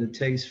easier to get a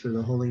taste for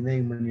the holy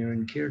name when you're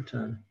in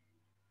kirtan.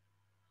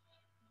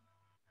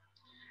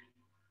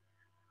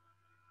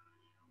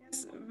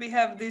 Yes, we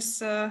have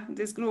this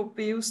group.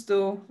 We used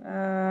to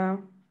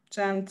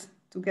chant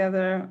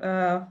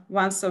together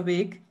once a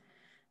week,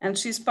 and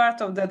she's part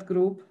of that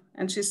group.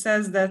 And she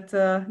says that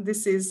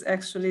this is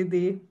actually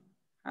the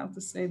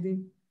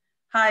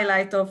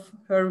highlight of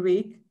her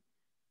week,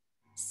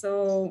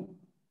 So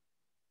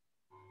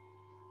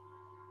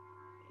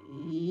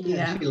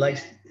yeah.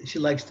 She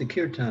likes the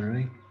kirtan,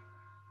 right?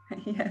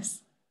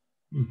 Yes.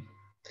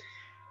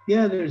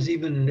 Yeah, there's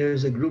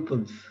a group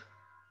of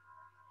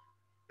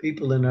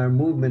people in our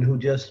movement who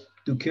just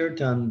do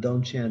kirtan and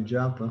don't chant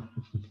japa.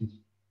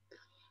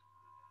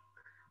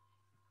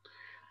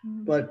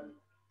 But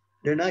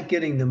they're not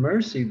getting the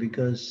mercy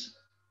because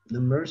the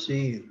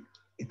mercy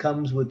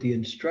comes with the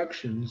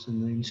instructions,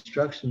 and the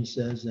instruction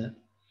says that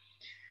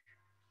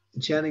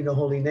chanting the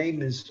holy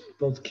name is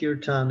both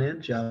kirtan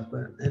and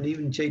japa. And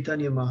even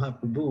Chaitanya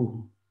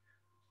Mahaprabhu,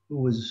 who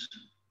was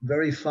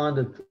very fond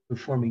of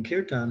performing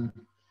kirtan,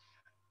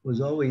 was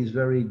always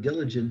very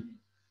diligent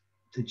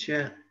to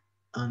chant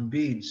on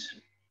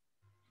beads.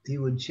 He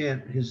would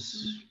chant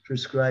his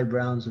prescribed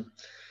rounds.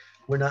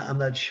 I'm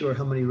not sure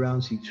how many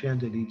rounds he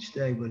chanted each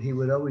day, but he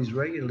would always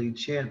regularly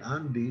chant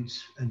on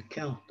beads and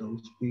count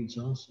those beads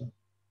also.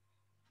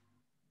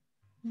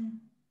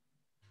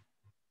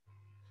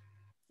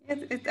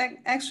 It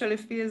actually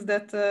feels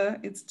that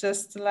it's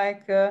just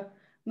like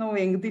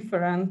knowing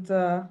different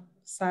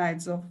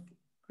sides of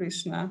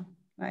Krishna,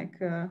 like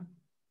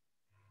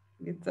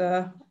with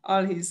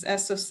all his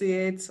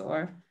associates,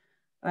 or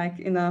like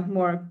in a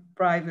more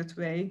private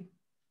way.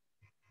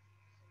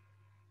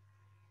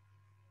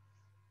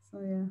 So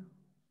yeah.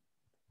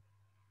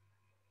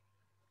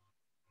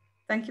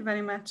 Thank you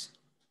very much.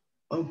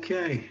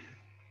 Okay.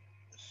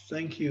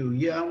 Thank you.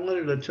 Yeah, I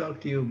wanted to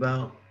talk to you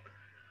about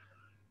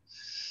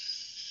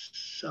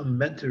some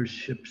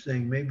mentorship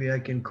thing. Maybe I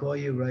can call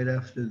you right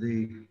after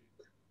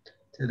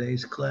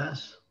today's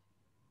class.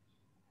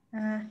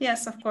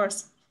 Yes, of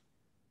course.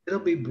 It'll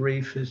be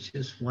brief. It's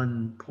just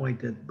one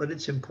point but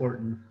it's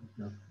important.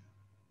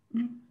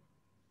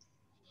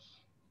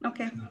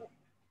 Okay.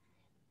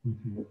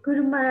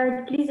 Guru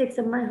Maharaj, please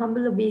accept my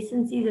humble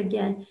obeisances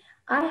again.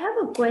 I have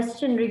a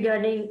question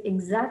regarding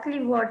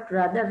exactly what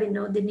Radha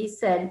Vinodini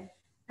said,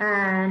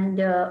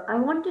 and I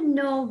want to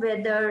know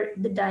whether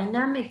the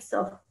dynamics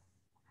of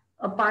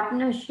a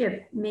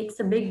partnership makes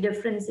a big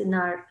difference in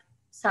our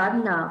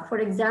sadhana. For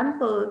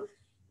example,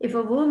 if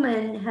a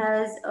woman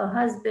has a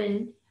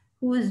husband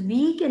who is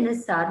weak in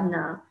his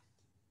sadhana,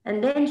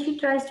 and then she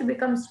tries to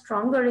become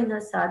stronger in her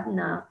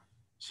sadhana,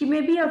 she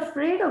may be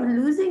afraid of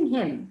losing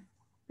him.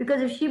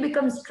 Because if she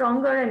becomes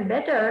stronger and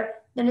better,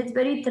 then it's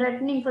very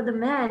threatening for the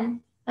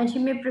man, and she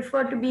may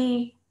prefer to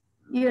be,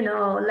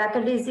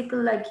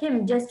 lackadaisical like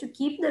him just to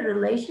keep the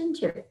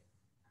relationship.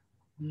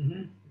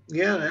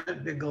 Yeah,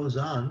 that goes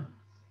on.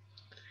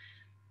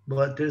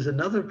 But there's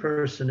another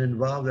person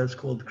involved that's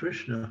called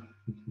Krishna.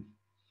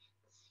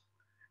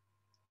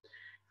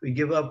 We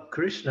give up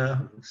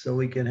Krishna so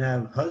we can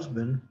have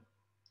husband.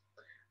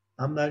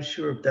 I'm not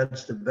sure if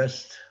that's the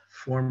best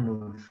form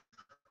of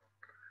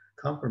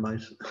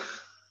compromise.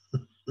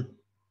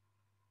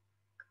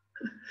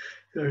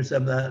 Of course,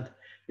 I'm not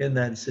in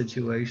that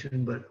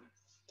situation, but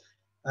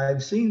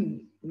I've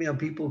seen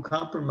people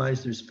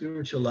compromise their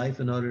spiritual life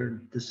in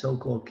order to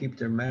so-called keep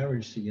their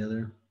marriage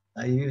together.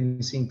 I've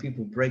even seen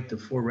people break the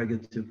four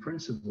regulative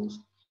principles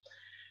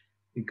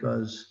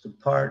because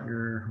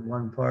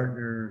one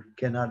partner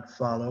cannot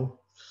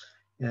follow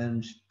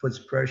and puts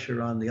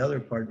pressure on the other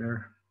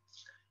partner.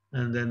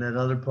 And then that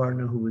other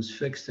partner who was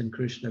fixed in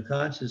Krishna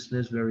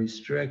consciousness, very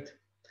strict,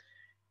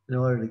 in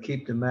order to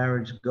keep the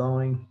marriage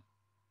going,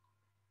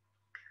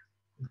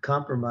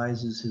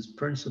 compromises his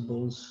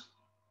principles.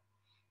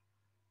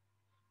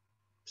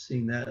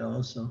 Seen that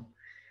also.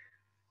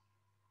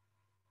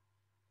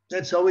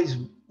 It's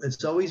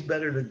always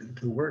better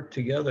to work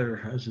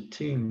together as a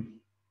team.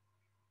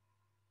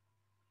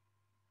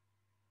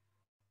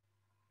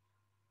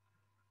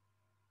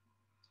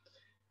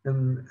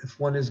 And if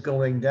one is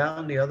going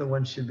down, the other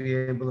one should be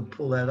able to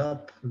pull that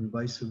up, and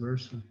vice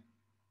versa.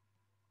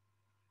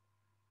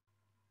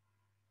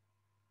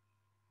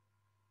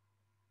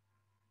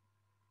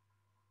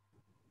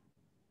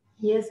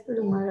 Yes,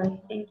 Guru Maharaj,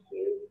 thank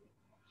you.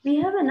 We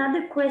have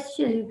another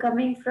question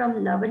coming from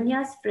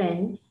Lavanya's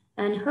friend,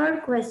 and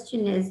her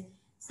question is,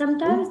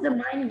 sometimes the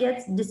mind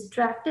gets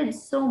distracted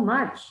so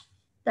much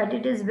that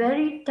it is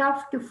very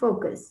tough to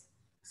focus.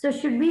 So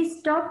should we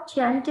stop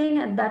chanting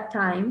at that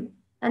time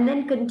and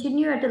then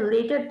continue at a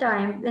later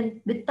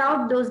time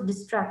without those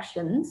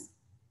distractions?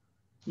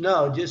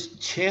 No, just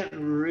chant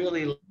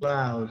really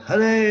loud.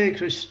 Hare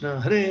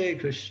Krishna,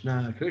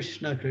 Krishna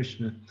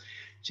Krishna.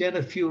 Chant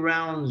a few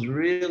rounds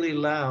really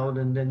loud,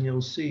 and then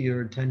you'll see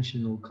your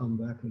attention will come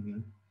back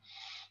again.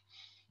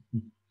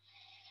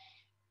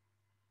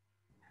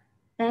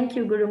 Thank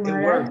you, Guru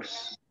Maharaj. It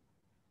works.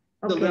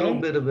 Okay. A little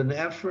bit of an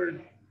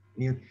effort.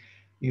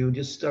 You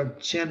just start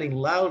chanting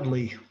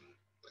loudly,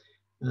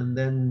 and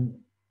then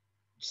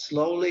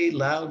slowly,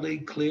 loudly,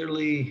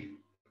 clearly,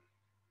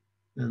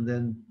 and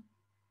then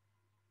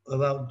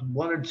about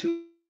one or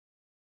two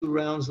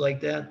rounds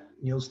like that,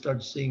 you'll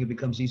start seeing it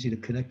becomes easy to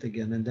connect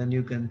again, and then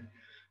you can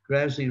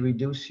gradually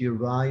reduce your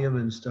volume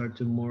and start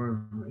to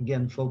more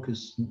again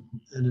focus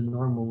in a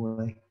normal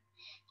way.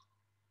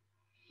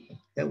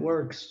 It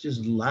works,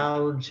 just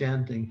loud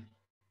chanting.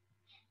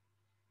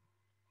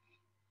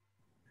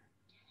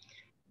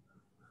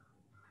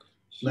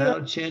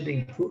 Loud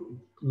chanting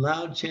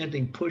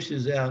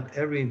pushes out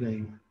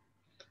everything.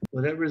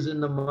 Whatever's in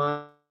the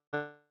mind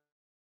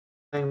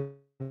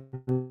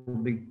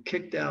will be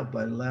kicked out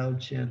by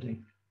loud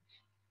chanting.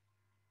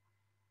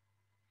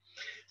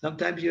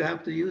 Sometimes you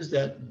have to use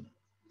that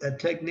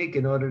technique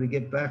in order to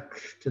get back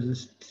to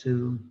this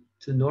to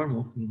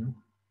normal, you know.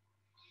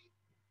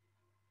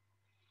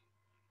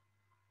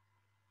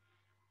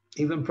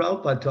 Even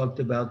Prabhupada talked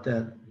about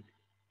that,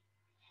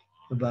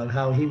 about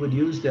how he would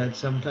use that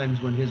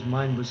sometimes when his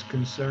mind was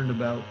concerned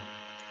about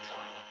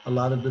a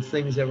lot of the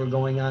things that were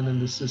going on in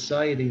the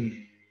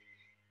society,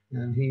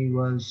 and he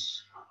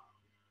was,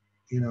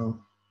 you know,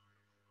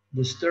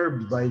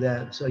 disturbed by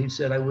that. So he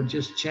said, I would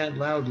just chant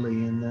loudly,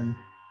 and then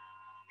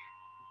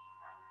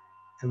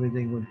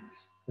everything would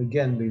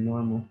again be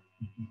normal.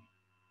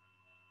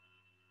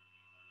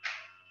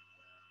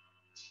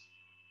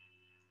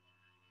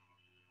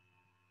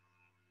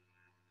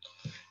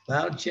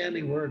 Loud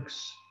chanting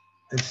works.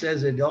 It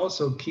says it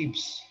also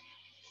keeps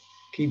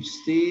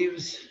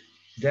thieves,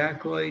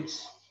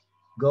 dacoits,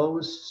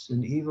 ghosts,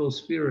 and evil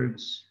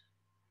spirits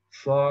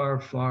far,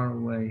 far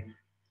away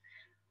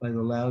by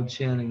the loud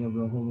chanting of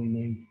the holy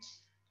name.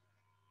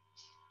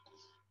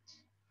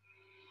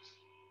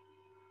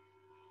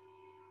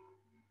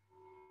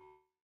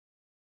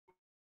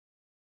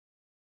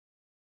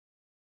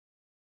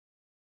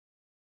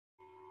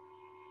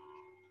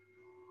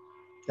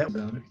 That's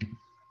about it.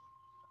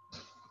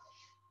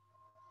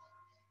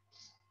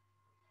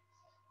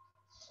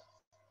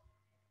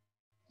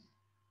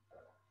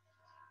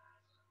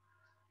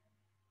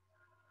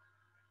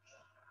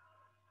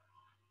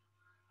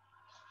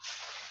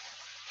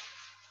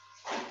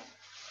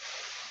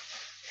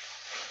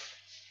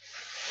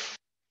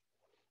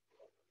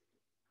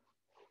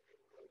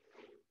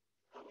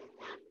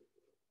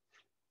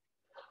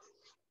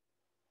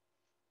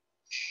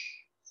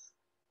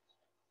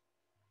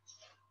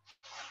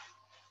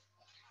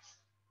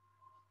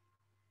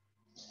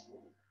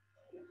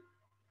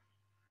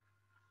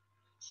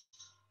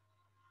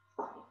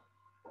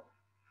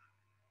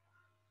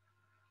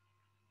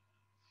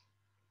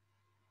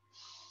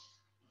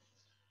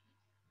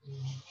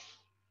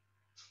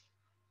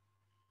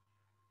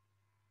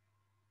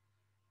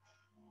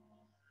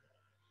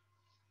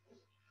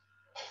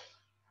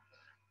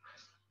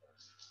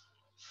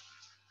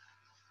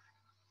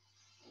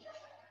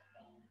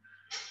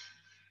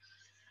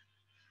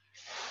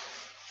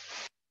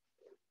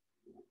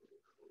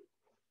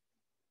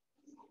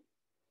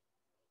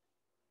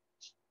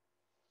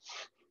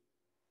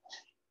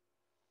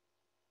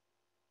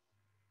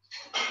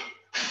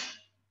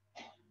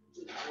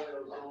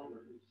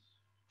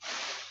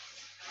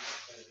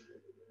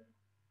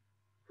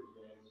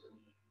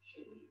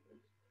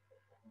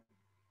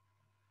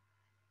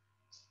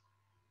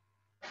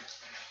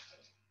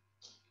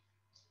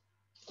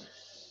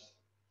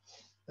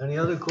 Any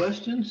other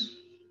questions?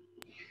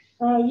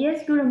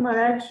 Yes, Guru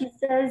Maharaj, she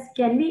says,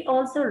 can we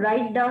also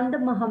write down the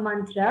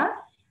Mahamantra?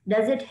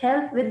 Does it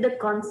help with the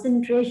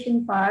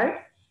concentration part?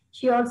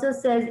 She also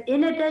says,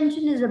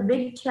 inattention is a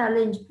big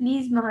challenge.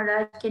 Please,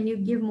 Maharaj, can you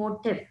give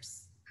more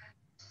tips?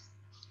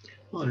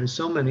 Oh, there's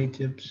so many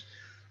tips.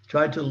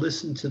 Try to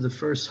listen to the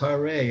first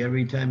Hare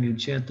every time you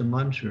chant the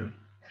mantra.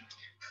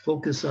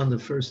 Focus on the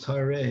first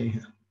Hare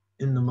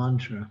in the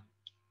mantra.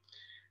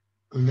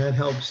 And that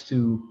helps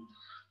to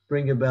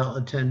bring about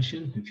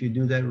attention. If you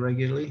do that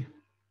regularly,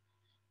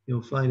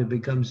 you'll find it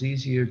becomes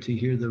easier to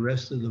hear the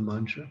rest of the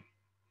mantra.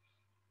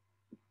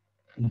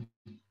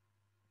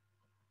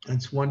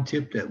 That's one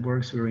tip that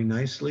works very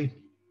nicely,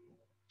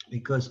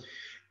 because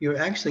you're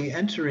actually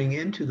entering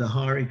into the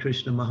Hare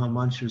Krishna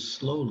Mahamantra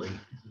slowly.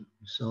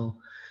 So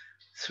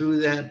through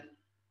that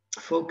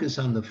focus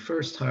on the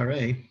first Hare,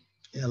 it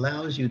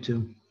allows you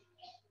to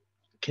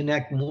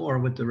connect more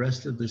with the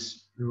rest of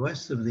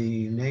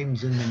the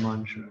names in the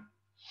mantra.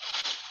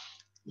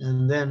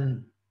 And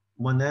then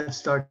when that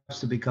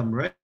starts to become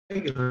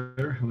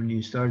regular, when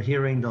you start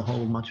hearing the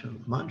whole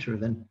mantra,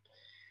 then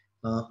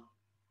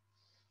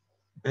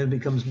it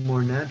becomes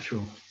more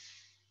natural.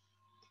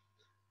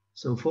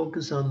 So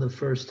focus on the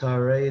first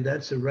Hare.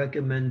 That's a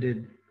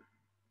recommended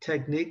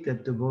technique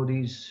that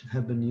devotees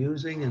have been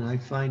using, and I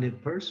find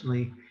it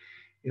personally,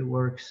 it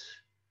works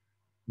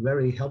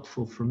very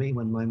helpful for me.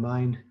 When my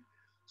mind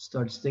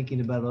starts thinking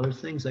about other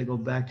things, I go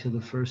back to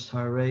the first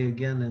Hare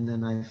again, and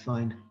then I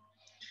find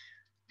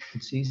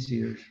it's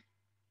easier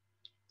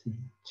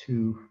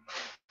to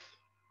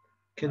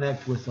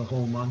connect with the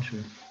whole mantra.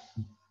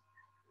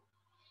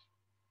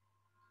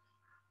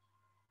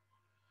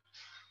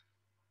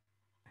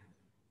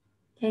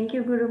 Thank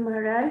you, Guru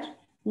Maharaj.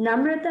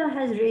 Namrata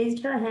has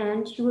raised her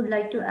hand. She would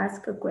like to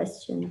ask a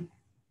question.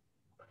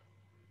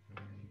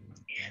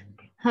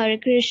 Hare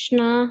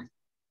Krishna.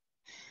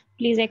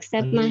 Please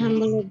accept my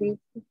humble obeisance.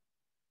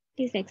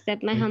 Please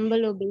accept my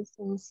humble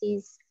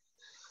obeisances.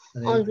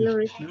 All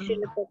glories to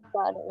Srila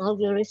Prabhupada, all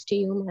glories to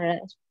you,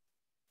 Maharaj.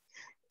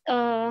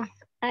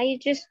 I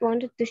just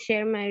wanted to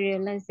share my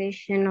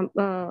realization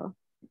while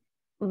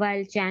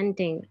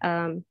chanting.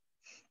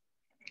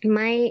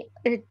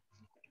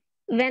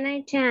 when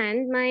I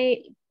chant, my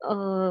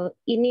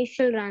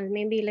initial rounds,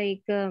 maybe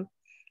like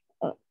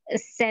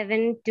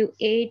 7 to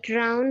 8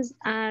 rounds,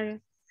 are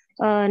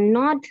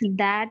not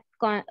that.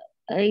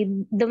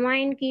 The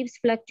mind keeps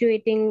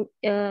fluctuating.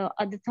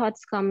 Other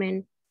thoughts come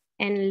in,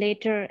 and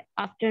later,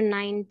 after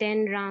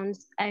 9-10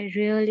 rounds, I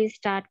really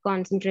start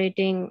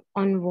concentrating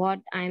on what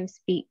I'm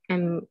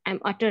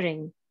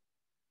uttering.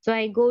 So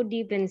I go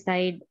deep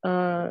inside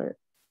the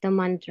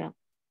mantra.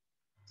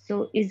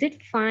 So is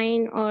it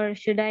fine, or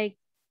should I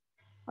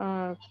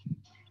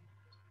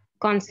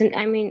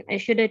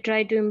should I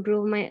try to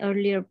improve my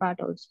earlier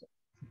part also?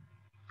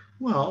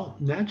 Well,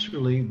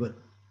 naturally, but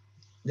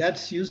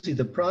that's usually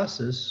the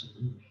process.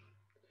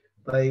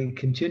 By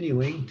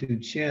continuing to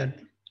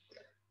chant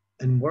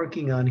and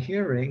working on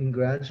hearing,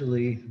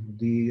 gradually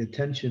the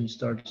attention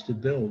starts to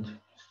build,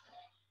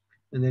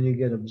 and then you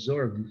get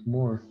absorbed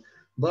more.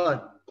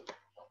 But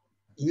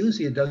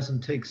usually it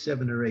doesn't take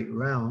 7 or 8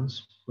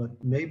 rounds, but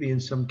maybe in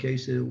some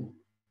cases,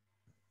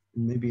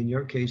 maybe in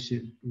your case,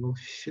 it will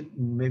should,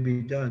 maybe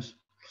it does.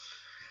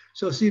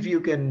 So see if you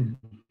can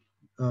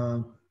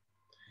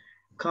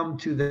come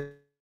to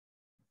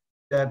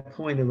that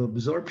point of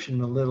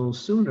absorption a little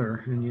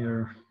sooner in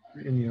your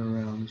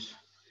rounds.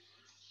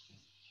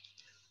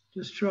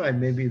 Just try.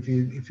 Maybe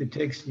if it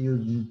takes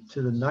you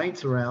to the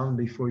 9th round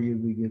before you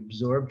get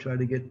absorbed, try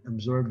to get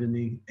absorbed in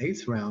the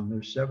 8th round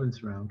or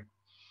 7th round.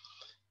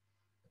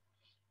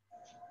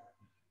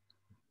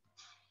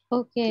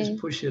 Okay. Just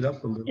push it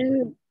up a little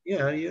bit.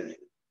 Yeah,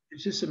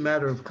 it's just a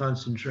matter of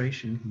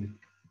concentration.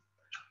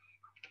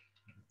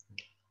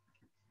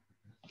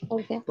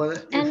 Okay.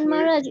 But And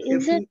Maharaj,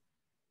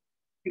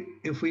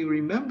 if we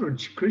remember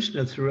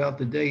Krishna throughout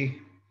the day,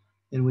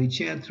 and we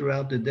chant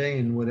throughout the day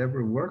in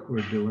whatever work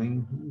we're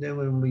doing, then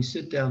when we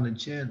sit down to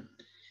chant,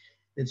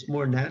 it's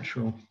more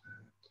natural.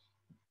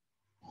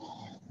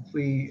 If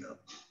we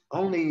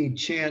only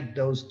chant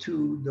those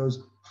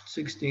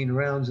 16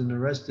 rounds and the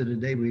rest of the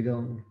day we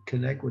don't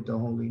connect with the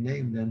holy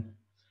name, then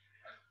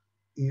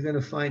you're going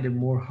to find it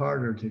more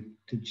harder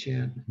to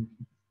chant.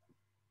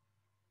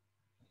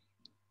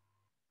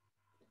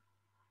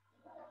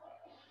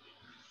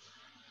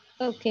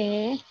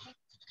 Okay.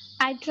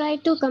 I try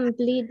to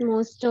complete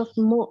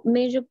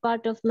major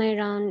part of my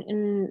round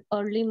in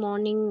early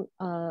morning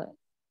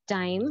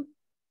time.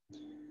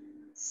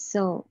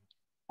 So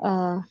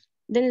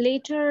then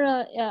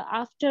later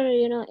after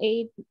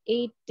eight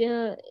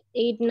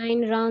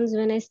 9 rounds,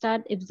 when I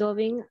start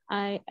absorbing,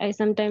 I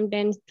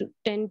sometimes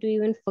tend to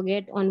even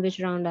forget on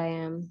which round I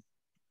am.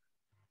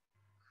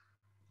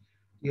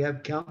 You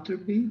have counter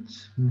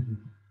beats?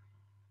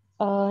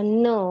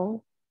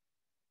 No,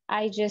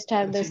 I just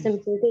have the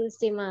simple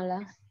Tulsi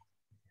Mala.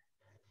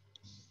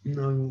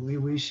 No,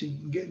 we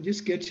should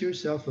get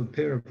yourself a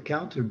pair of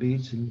counter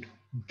beads and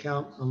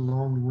count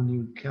along when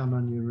you count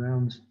on your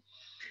rounds.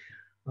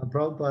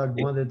 Prabhupada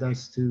wanted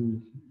us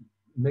to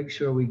make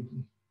sure we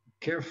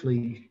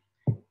carefully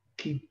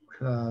keep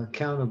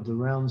count of the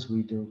rounds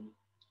we do.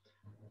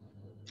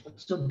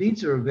 So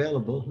beads are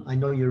available. I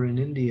know you're in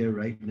India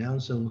right now,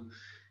 so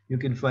you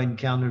can find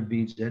counter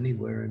beads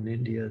anywhere in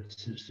India.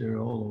 They're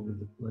all over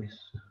the place.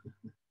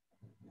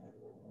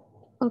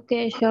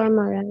 Okay, sure,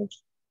 Maharaj.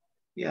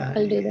 Yeah,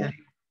 I'll do that.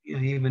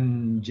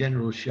 Even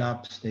general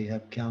shops, they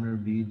have counter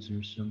beads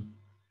or something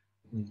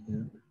like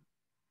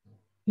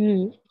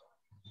that.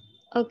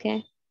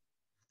 Okay.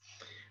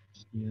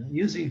 Yeah,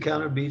 usually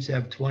counter beads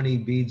have 20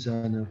 beads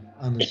on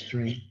a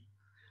string.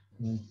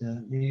 Like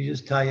that. You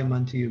just tie them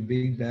onto your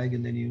bead bag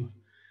and then you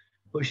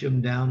push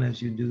them down as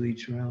you do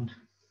each round.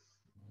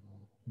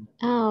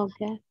 Oh,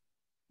 okay.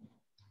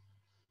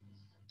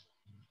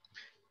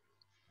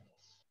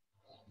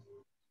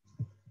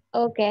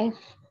 Okay.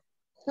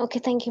 Okay,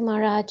 thank you,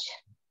 Maharaj.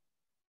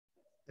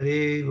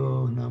 Hare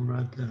Bo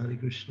Namrata Hare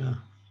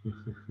Krishna.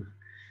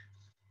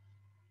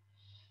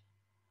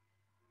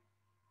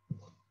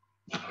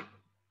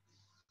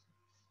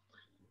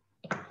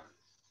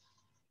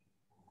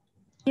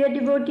 Dear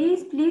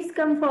devotees, please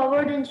come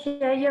forward and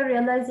share your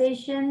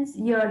realizations,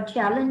 your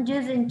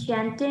challenges in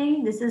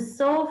chanting. This is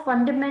so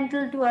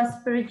fundamental to our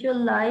spiritual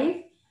life.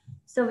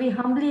 So we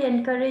humbly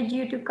encourage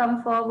you to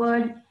come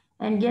forward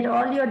and get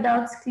all your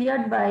doubts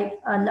cleared by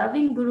a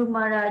loving Guru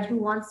Maharaj who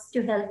wants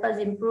to help us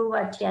improve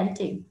our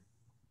chanting.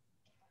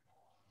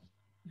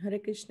 Hare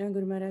Krishna,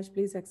 Guru Maharaj,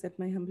 please accept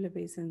my humble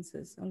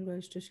obeisances. All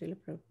goes to Srila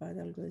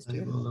Prabhupada, all goes to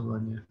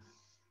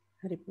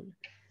Haripul.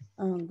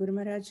 Guru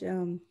Maharaj,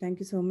 thank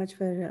you so much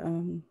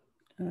for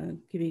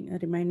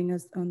reminding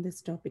us on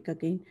this topic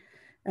again.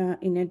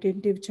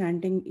 Inattentive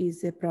chanting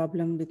is a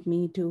problem with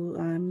me too.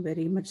 I'm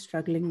very much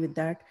struggling with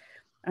that.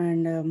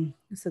 And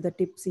so the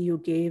tips you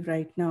gave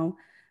right now,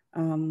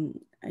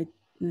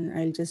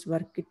 I'll just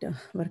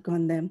work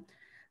on them.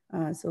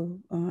 So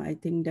I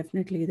think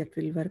definitely that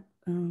will work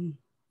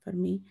for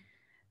me.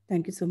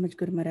 Thank you so much,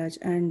 Guru Maharaj.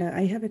 And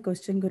I have a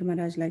question, Guru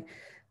Maharaj. Like,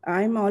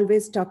 I'm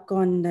always stuck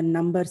on the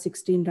number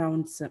 16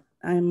 rounds.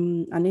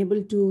 I'm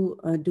unable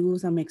to do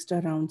some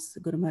extra rounds,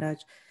 Guru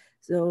Maharaj.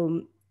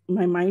 So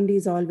my mind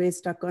is always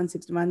stuck on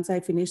 16. Once I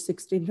finish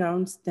 16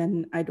 rounds,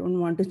 then I don't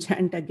want to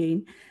chant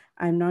again.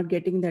 I'm not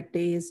getting that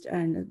taste.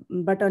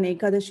 But on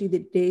Ekadashi the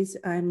days,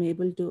 I'm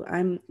able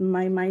to,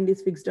 my mind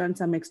is fixed on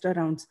some extra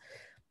rounds.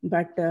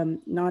 But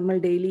normal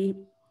daily,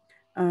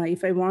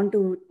 if I want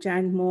to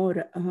chant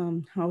more,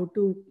 how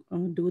to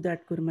do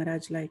that, Guru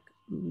Maharaj, like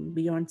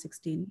beyond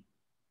 16?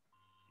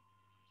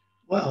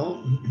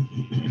 Well,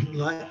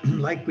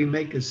 like we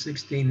make a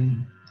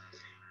 16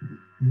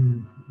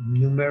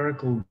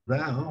 numerical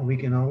vow, we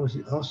can always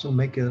also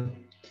make an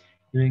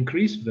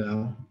increased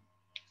vow.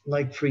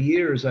 Like for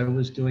years, I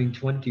was doing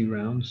 20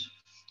 rounds.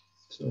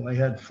 So I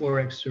had 4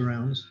 extra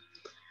rounds.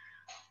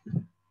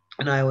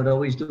 And I would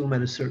always do them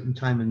at a certain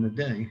time in the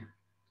day.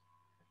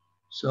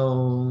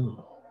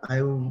 So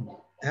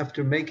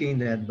after making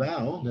that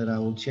vow that I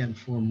will chant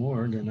 4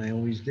 more, then I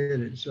always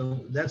did it.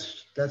 So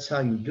that's how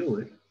you do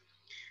it.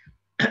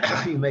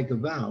 You make a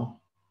vow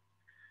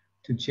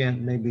to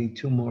chant maybe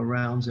 2 more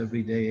rounds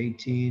every day,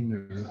 18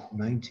 or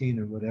 19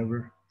 or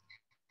whatever.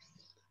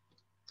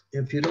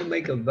 If you don't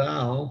make a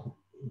vow,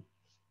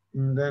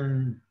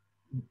 then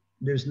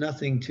there's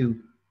nothing to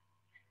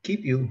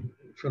keep you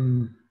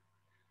from,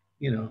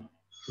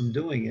 from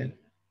doing it.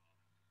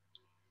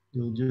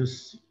 You'll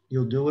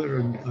do it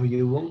or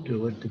you won't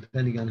do it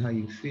depending on how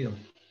you feel.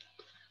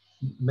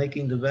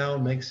 Making the vow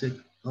makes it,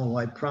 oh,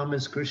 I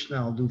promise Krishna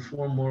I'll do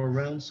 4 more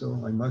rounds,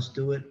 so I must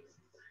do it.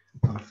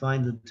 I'll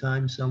find the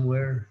time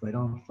somewhere.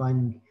 If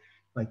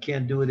I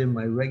can't do it in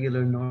my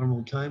regular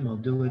normal time, I'll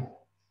do it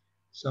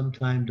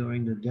sometime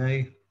during the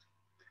day.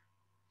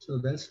 So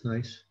that's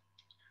nice.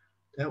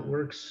 That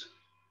works.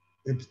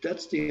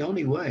 That's the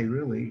only way,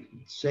 really.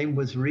 Same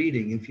with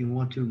reading. If you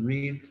want to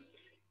read,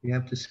 you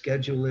have to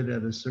schedule it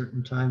at a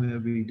certain time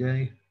every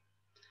day.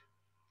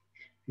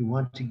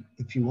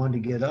 If you want to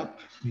get up,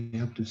 you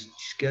have to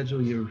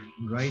schedule your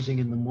rising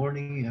in the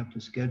morning. You have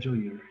to schedule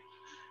your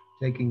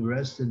taking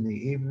rest in the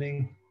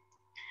evening.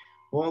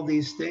 All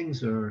these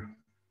things are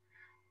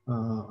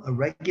a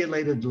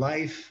regulated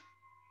life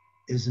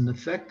is an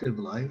effective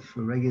life.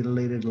 A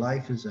regulated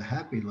life is a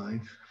happy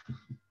life.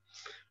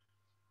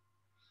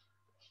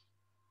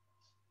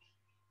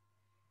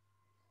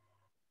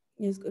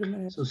 Yes, Guru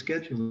Maharaj. So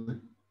schedule it.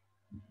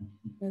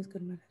 Yes,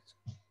 Guru Maharaj.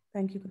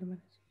 Thank you, Guru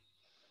Maharaj.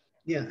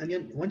 Yeah, and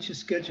then once you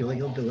schedule it,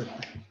 you'll do it.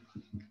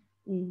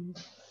 Mm.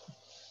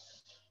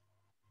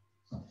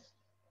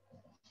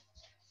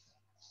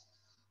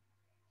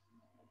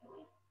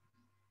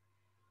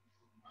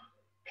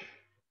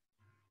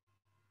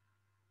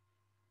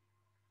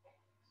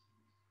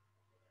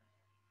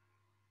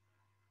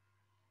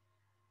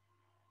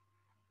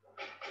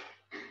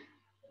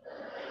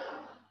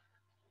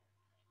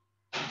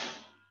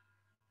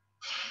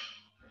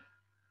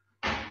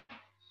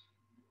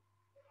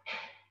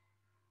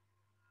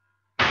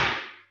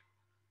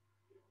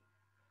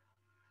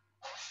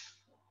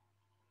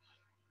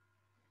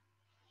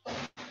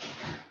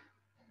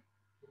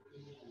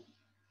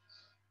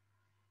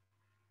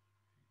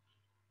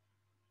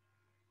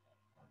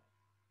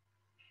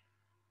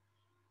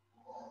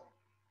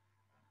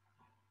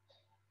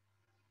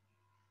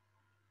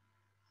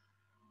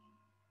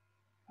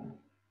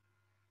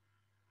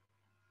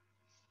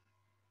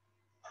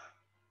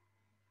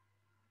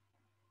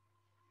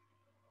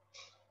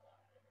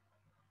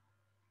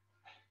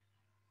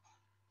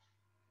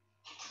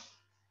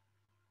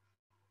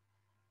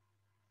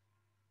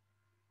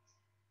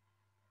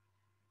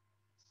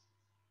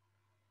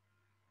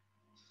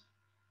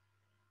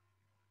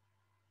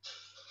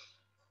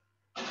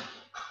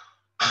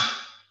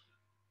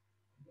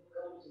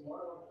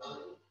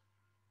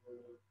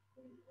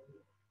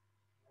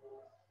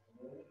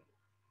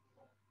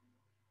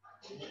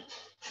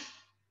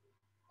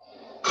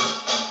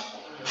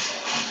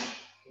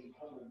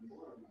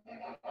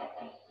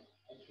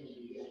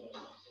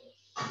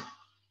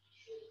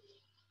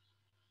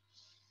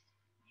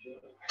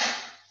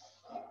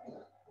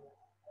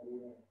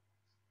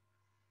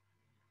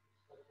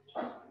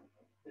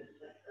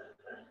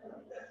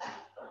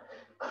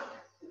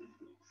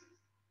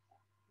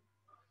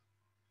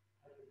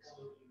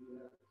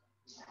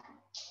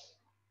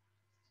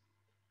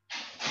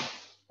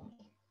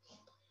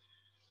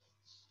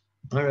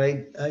 All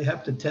right, I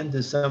have to tend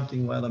to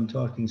something while I'm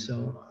talking,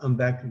 so I'm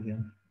back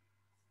again.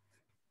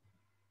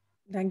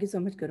 Thank you so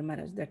much, Guru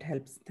Maharaj. That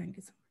helps. Thank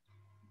you so much.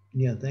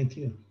 Yeah, thank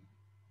you.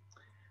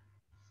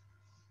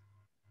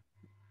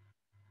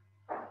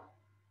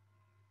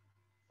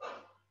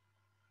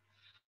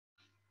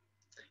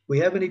 We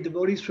have any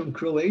devotees from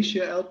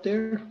Croatia out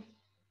there?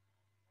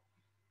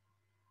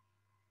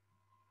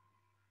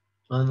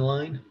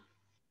 Online?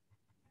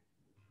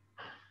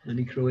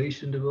 Any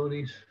Croatian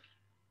devotees?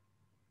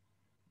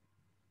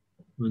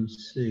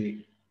 Let's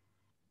see.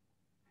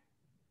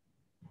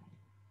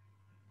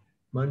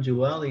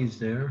 Manjuali's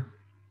there.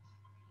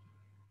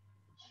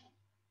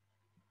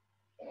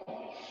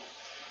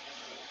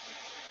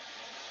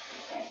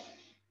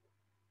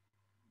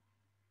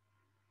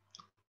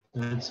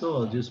 That's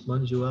all, just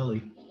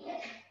Manjuali.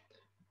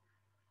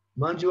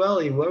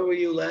 Manjuali, where were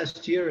you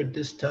last year at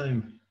this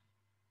time?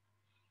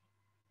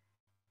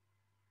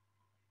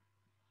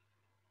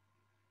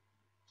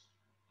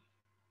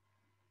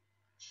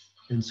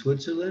 in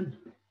Switzerland.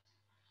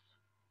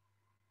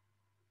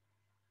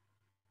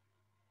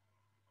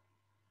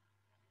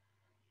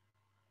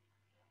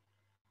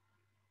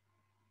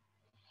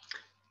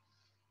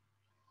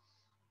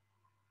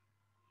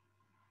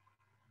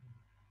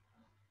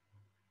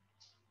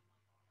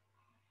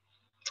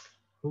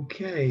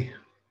 Okay.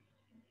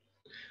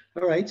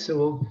 All right, so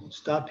we'll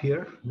stop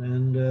here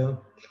and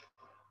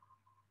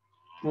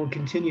we'll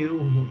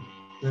continue.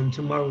 And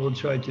tomorrow we'll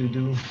try to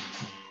do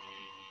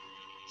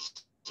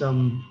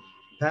some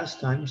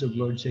pastimes of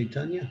Lord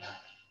Chaitanya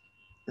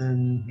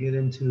and get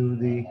into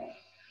the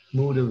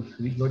mood of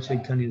Lord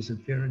Chaitanya's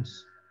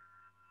appearance.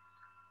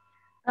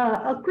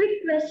 A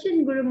quick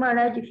question, Guru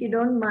Maharaj, if you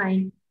don't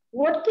mind.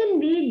 What can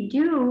we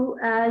do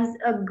as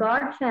a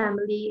God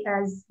family,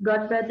 as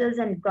God brothers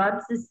and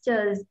God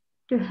sisters,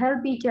 to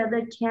help each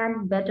other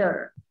chant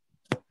better?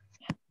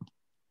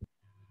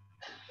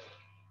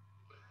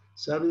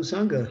 Sadhu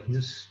Sangha,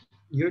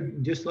 you're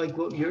just like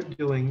what you're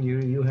doing.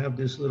 You have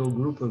this little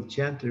group of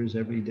chanters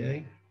every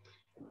day.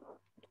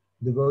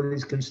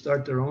 Devotees can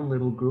start their own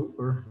little group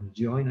or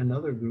join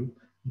another group.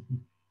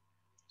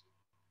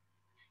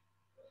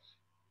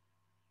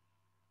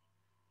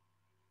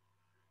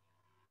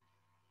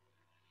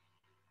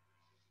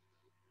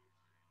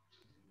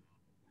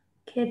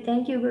 Okay,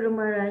 thank you, Guru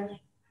Maharaj.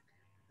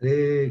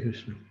 Hare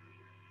Krishna.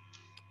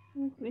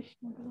 Hare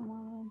Krishna, Guru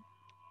Maharaj.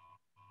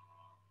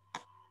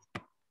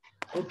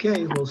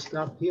 Okay, we'll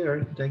stop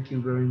here. Thank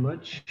you very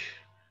much.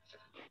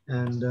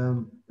 And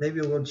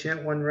maybe we'll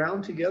chant one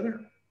round together.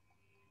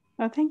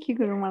 Oh, thank you,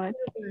 Guru Maharaj.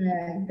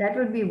 That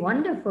would be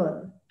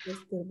wonderful. Yes,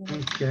 Guru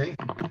Maharaj. Okay.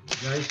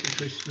 Jai Shri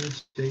Krishna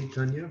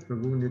Chaitanya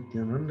Prabhu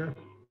Nityananda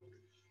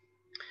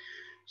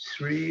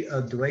Sri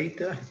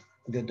Advaita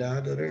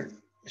Gadadhara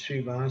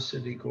Sri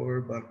Vasadi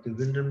Gaur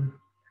Bhaktivinoda.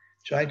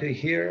 Try to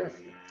hear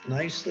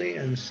nicely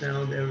and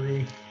sound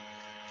every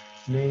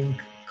name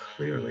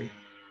clearly.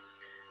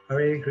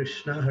 Hare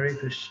Krishna,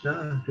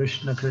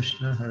 Krishna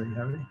Krishna, Hare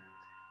Hare.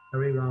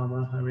 Hare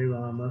Rama,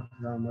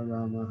 Rama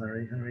Rama,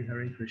 Hare Hare.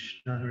 Hare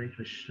Krishna,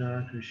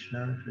 Krishna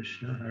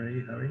Krishna,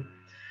 Hare Hare.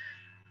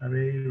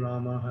 Hare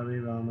Rama,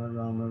 Rama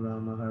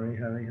Rama, Hare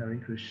Hare. Hare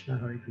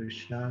Krishna,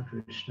 Krishna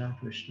Krishna,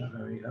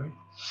 Hare Hare.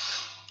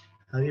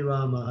 Hare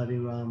Rama,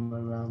 Rama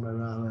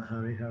Rama,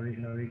 Hare Hare.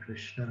 Hare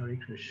Krishna,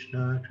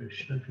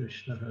 Krishna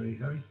Krishna, Hare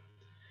Hare.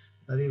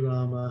 Hare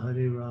Rama,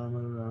 Rama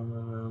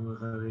Rama,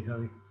 Hare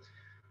Hare.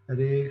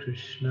 Hare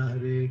Krishna,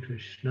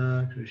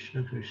 Krishna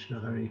Krishna,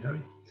 Hare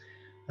Hare.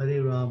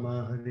 Hare Rama,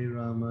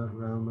 Rama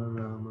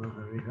Rama,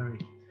 Hare Hare.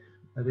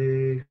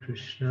 Hare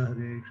Krishna,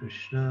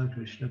 Krishna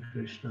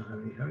Krishna,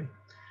 Hare Hare.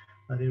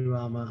 Hare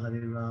Rama,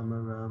 Rama,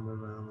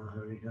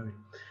 Hare Hare.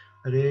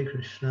 Hare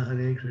Krishna,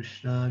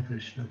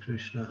 Krishna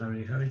Krishna, Hare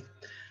Hare.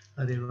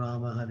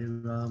 Hare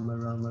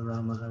Rama,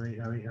 Rama, Hare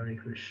Hare. Hare Krishna, Krishna Krishna, Hare Hare. Hare Rama, Rama, Hare Hare. Hare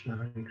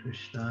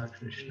Krishna,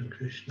 Krishna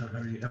Krishna,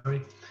 Hare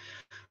Hare.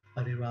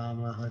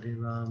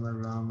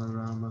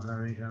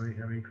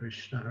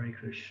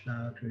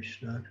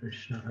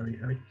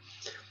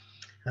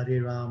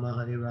 Hare Rama,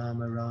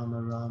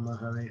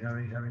 Rama, Hare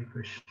Hare. Hare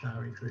Krishna,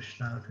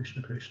 Krishna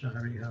Krishna,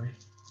 Hare Hare.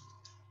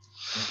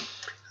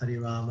 Hare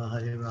Rama,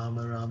 Rama, Hare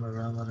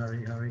Hare. Hare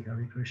Krishna, Krishna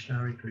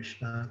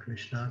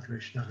Krishna,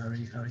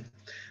 Hare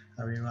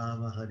Hare.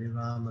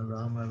 Hare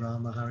Rama,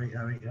 Rama, Hare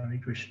Hare. Hare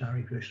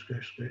Krishna,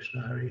 Krishna,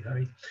 Hare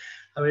Hare.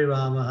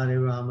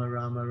 Hare Rama,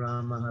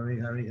 Rama, Hare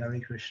Hare. Hare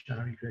Krishna,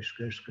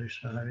 Krishna,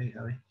 Hare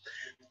Hare.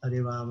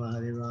 Hare Rama,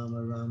 Rama,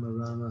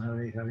 Hare Hare.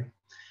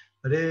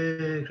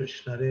 Hare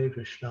Krishna,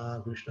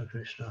 Krishna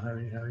Krishna,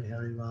 Hare Hare. Hare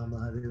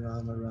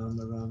Rama,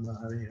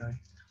 Rama, Hare Hare.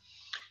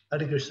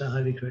 Hare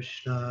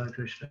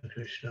Krishna,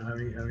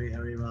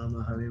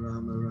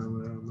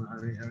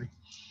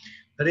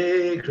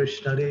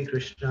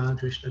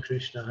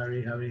 Krishna,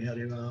 Hare Hare.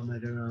 Hare Rama,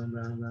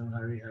 Rama,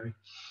 Hare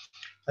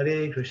Hare.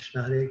 Hare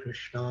Krishna,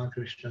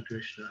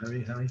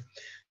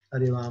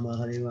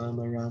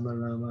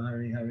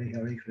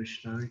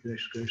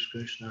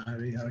 Krishna, Hare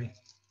Hare.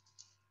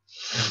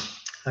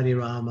 Hare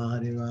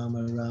Rama,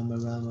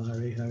 Rama,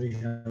 Hare Hare.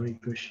 Hare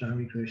Krishna,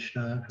 Krishna, Hare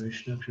Hare. Hare Rama, Rama, Hare Hare. Hare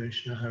Krishna,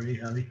 Krishna, Hare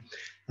Hare.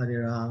 Hare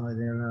Rama,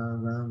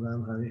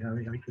 Rama, Hare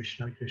Hare. Hare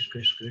Krishna,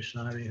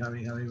 Krishna, Hare Hare.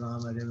 Hare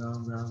Rama, Ram,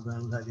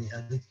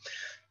 Hare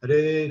Hare. Hare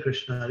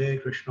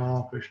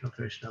Krishna,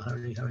 Krishna,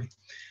 Hare Hare.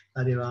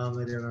 Hare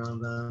Rama,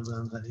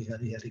 Ram, Hare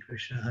Hare. Hare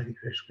Krishna,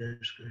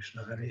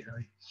 Krishna, Hare Hare.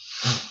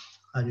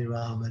 Hare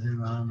Rama,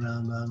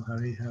 Ram,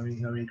 Hare Hare.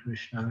 Hare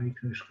Krishna,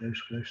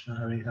 Krishna,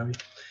 Hare Hare.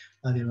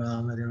 Hare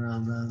Rama,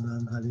 Ram, Hare Hare. Hare Krishna, Krishna, Hare Hare. Hare Rama,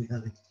 Ram, Hare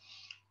Hare.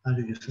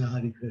 Hare Krishna,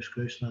 Hare Hare.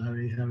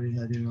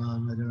 Hare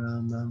Rama,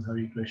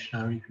 Hare Krishna,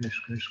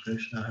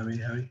 Krishna, Hare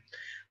Hare.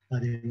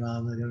 Hare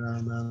Rama,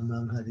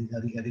 Ram, Hare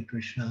Hare. Hare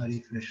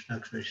Krishna,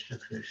 Krishna,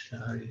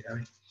 Hare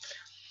Hare.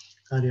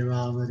 Hare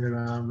Rama,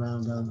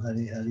 Ram,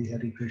 Hare Hare.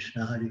 Hare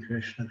Krishna,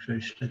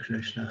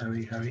 Krishna,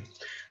 Hare Hare.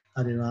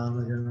 Hare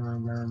Rama,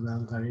 Ram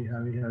Ram, Hare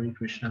Hare, Hare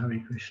Krishna,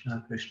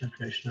 Krishna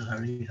Krishna,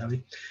 Hare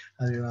Hare,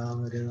 Hare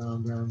Rama,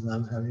 Ram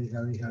Ram, Hare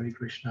Hare, Hare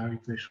Krishna,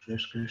 Krishna,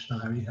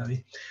 Hare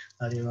Hare,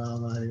 Hare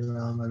Rama,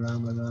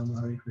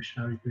 Rama, Hare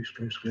Krishna,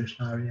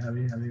 Krishna, Hare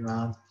Hare, Hare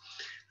Rama,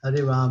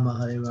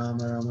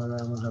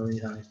 Rama, Hare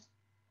Hare.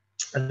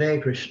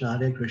 Hare Krishna,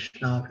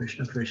 Krishna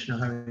Krishna,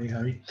 Hare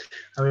Hare,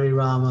 Hare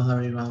Rama,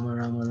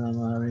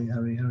 Rama, Hare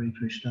Hare, Hare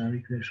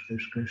Krishna,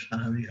 Krishna,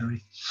 Hare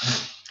Hare,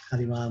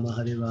 Hare Rama,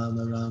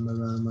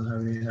 Rama,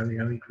 Hare Hare,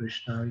 Hare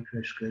Krishna,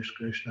 Krishna,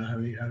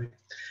 Hare Hare,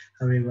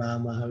 Hare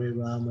Rama,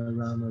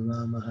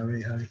 Rama,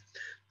 Hare Hare,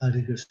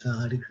 Hare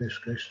Krishna,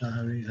 Krishna,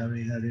 Hare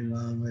Hare, Hare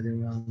Rama,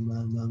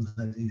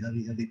 Hare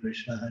Hare, Hare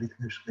Krishna,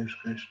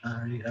 Krishna,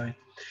 Hare Hare,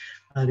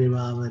 Hare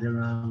Rama,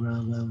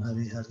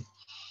 Hare Hare.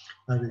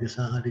 Hare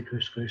Krishna,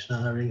 Krishna,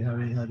 Hare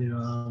Hare, Hare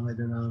Rama,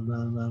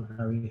 Ram,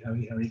 Hare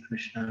Hare, Hare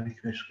Krishna,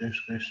 Krishna,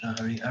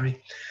 Hare Hare,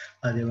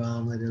 Hare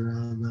Rama,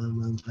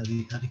 Ram,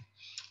 Hare Hare.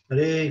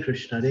 Hare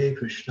Krishna,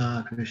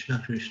 Krishna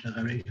Krishna,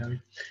 Hare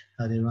Hare,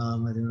 Hare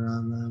Rama,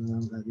 Ram,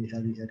 Hare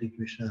Hare, Hare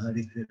Krishna,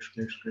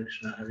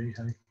 Krishna, Hare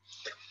Hare,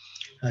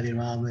 Hare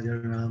Rama,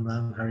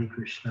 Ram, Hare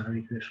Krishna,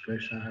 Hare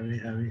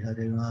Hare,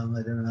 Hare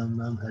Rama,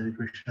 Ram, Hare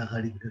Krishna,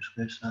 Hare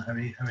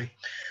Hare,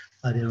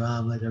 Hare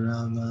Rama,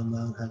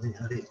 Ram, Hare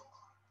Hare.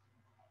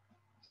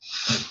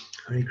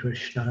 Hare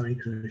Krishna,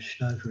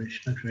 Krishna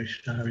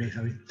Krishna, Hare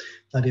Hare,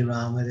 Hare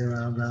Rama,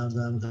 Ram,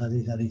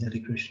 Hare Hare, Hare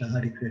Krishna,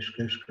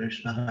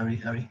 Krishna, Hare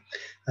Hare,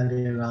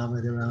 Hare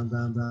Rama, Ram,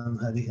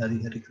 Hare Hare, Hare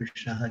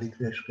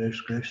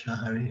Krishna, Krishna,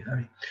 Hare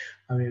Hare,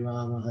 Hare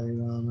Rama,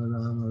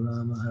 Rama,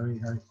 Hare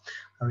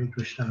Hare, Hare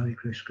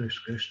Krishna,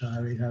 Krishna,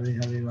 Hare Hare,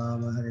 Hare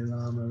Rama,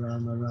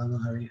 Rama,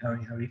 Hare Hare,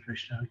 Hare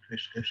Krishna,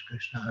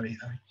 Krishna, Hare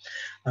Hare.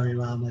 Hare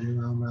Rama,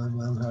 Hare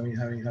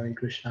Hare, Hare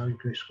Krishna,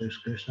 Krishna,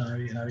 Hare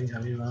Hare,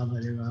 Hare Rama,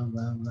 Ram,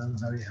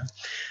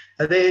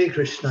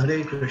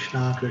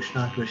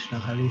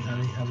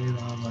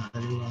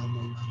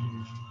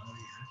 Hare Hare.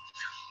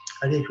 Hare Krishna,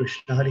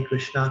 Krishna,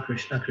 Hare Hare,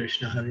 Hare Rama,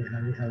 Rama, Hare Hare. Hare Krishna, Krishna, Hare Hare, Hare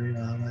Rama,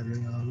 Rama,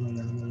 Hare Hare,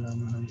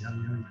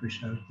 Hare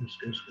Krishna,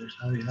 Krishna,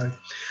 Hare Hare.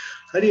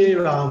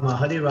 Hare Rama,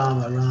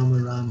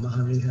 Rama,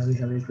 Hare Hare,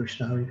 Hare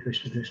Krishna,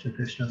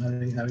 Krishna,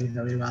 Hare Hare,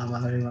 Hare Rama,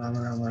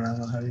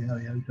 Rama, Hare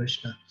Hare, Hare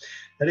Krishna.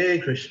 Hare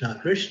Krishna,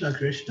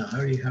 Krishna,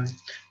 Hare Hare,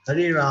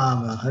 Hare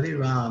Rama,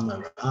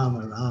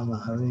 Rama,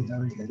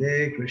 Hare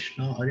Hare,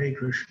 Hare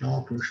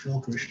Krishna,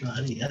 Krishna,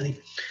 Hare Hare,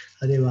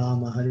 Hare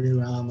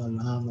Rama,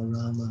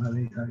 Rama,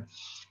 Hare Hare.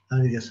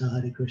 Hare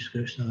Krishna,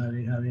 Krishna,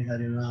 Hare Hare,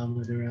 Hare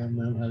Rama,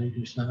 Hare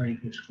Krishna,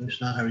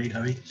 Krishna, Hare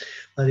Hare,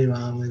 Hare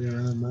Rama,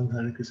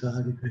 Hare Krishna,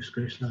 Hare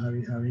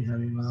Hare,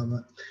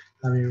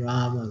 Hare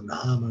Rama,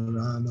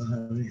 Rama,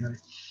 Hare Hare.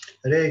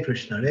 Hare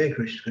Krishna,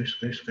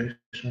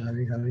 Krishna,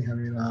 Hare Hare,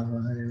 Hare Rama,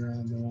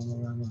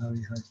 Rama,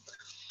 Hare Hare.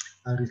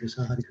 Hare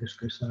Krishna,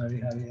 Krishna, Hare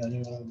Hare,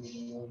 Hare Rama,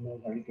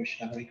 Hare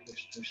Krishna, Hare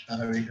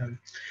Hare,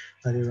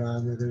 Hare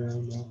Rama,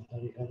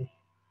 Hare Hare.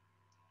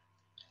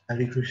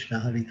 Hare Krishna,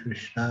 Krishna, Hare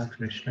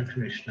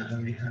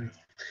Hare,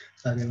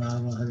 Hare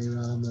Rama,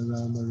 Rama,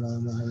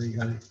 Hare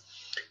Hare,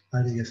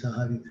 Hare Krishna,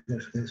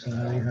 Krishna,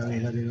 Hare Hare,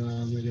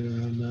 Hare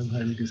Rama,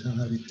 Hare Krishna,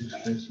 Hare Hare, Hare Rama, Hare Krishna,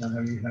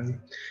 Hare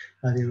Hare,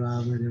 Hare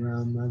Rama,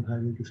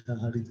 Hare Krishna,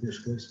 Hare Hare, Hare Rama, Rama, Hare Hare, Hare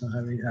Krishna, Hare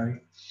Hare,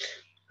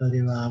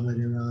 Hare Rama,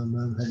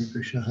 Hare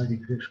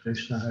Hare, Hare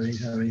Krishna, Hare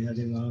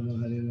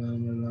Hare,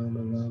 Hare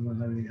Rama,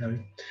 Hare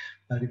Hare.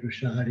 Hare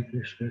Krishna,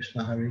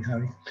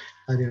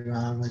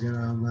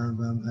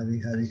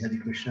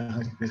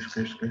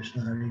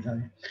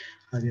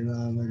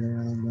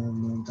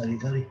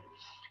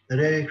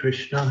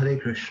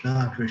 Krishna, Krishna,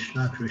 Hare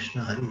Hare,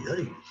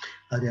 Hare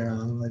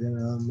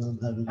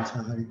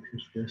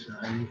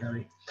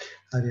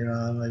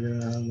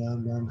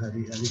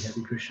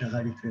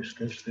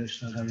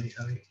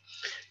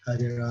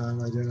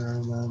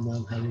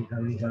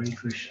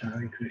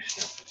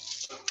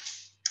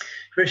Hare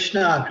Krishna, Hare Hare, Hare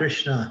Rama, Hare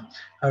Hare,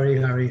 Hare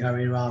Krishna,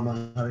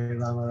 Krishna, Hare Hare, Hare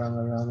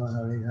Rama,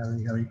 Hare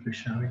Hare, Hare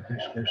Krishna,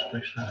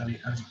 Krishna, Hare Hare, Hare Rama, Rama, Hare Hare, Hare Krishna, Krishna,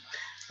 Hare Hare,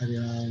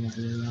 Hare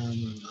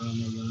Rama,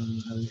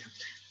 Rama, Hare Hare.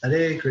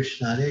 Hare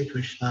Krishna,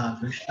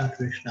 Krishna,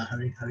 Krishna,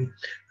 Hare Hare,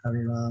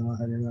 Hare Rama,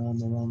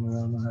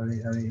 Rama,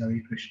 Hare Hare,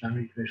 Hare Krishna,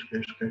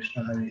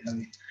 Krishna, Hare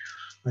Hare,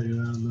 Hare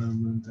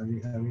Rama, Hare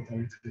Hare,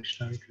 Hare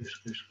Krishna,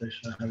 Krishna,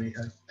 Hare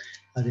Hare,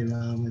 Hare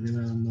Rama,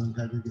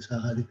 Hare Krishna,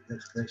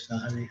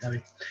 Hare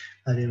Hare,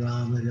 Hare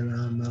Rama,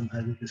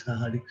 Hare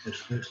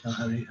Krishna, Krishna,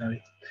 Hare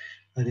Hare,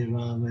 Hare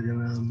Rama,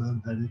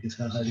 Hare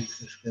Krishna,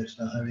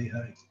 Krishna, Hare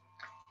Hare.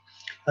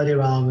 Hare Rama,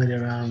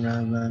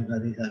 Hare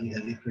Hare,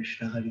 Hare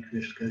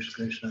Krishna,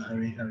 Krishna,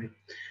 Hare Hare,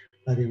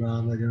 Hare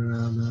Rama,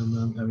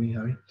 Hare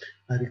Hare,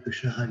 Hare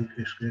Krishna,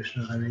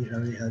 Krishna, Hare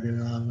Hare, Hare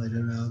Rama,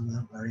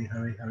 Hare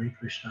Hare, Hare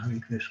Krishna,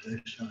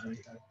 Krishna, Hare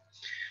Hare,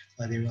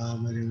 Hare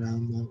Rama,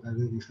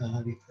 Hare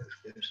Krishna,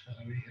 Krishna,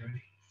 Hare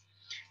Hare,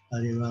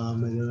 Hare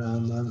Rama,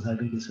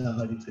 Hare Krishna,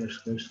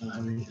 Krishna,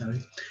 Hare Hare,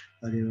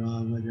 Hare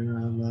Rama, Hare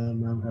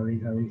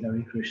Hare,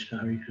 Hare Krishna,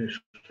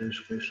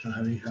 Krishna,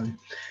 Hare Hare,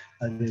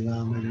 Hare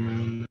Rama,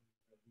 Hare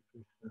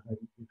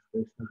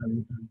Krishna,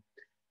 Hare Hare,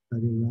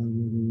 Hare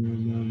Rama,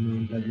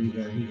 Hare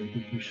Hare,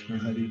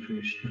 Hare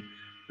Krishna,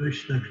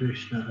 Krishna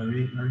Krishna,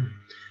 Hare Hare,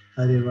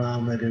 Hare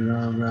Rama,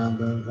 Ram Ram,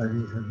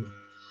 Hare Hare,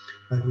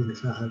 Hare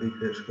Krishna,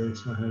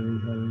 Krishna, Hare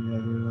Hare,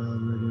 Hare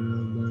Rama,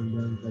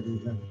 Ram Hare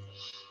Hare,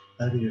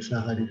 Hare Krishna,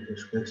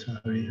 Krishna,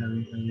 Hare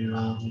Hare, Hare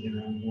Rama,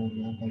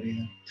 Ram Hare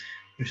Hare,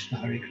 Krishna,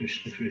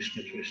 Krishna,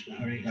 Krishna,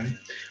 Hare Hare,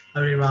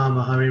 Hare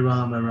Rama,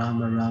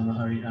 Rama Rama,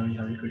 Hare Hare,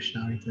 Hare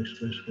Krishna,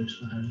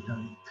 Krishna, Hare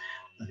Hare,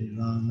 Hare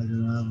Rama,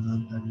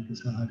 Hare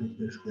Krishna,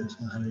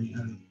 Krishna, Hare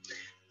Hare,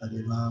 Hare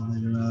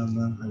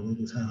Rama, Hare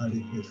Krishna,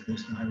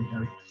 Krishna, Hare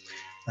Hare,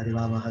 Hare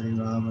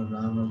Rama,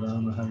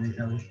 Rama, Hare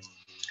Hare,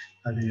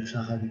 Hare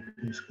Krishna,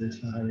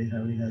 Krishna, Hare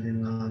Hare, Hare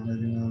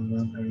Rama,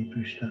 Hare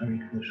Krishna,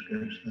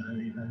 Krishna,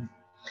 Hare Hare,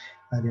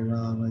 Hare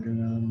Rama, Hare Krishna, Krishna, Hare Hare, Hare Rama,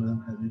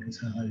 Hare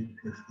Krishna,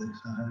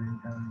 Krishna, Hare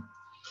Hare,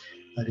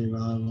 Hare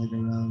Rama,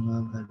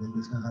 Hare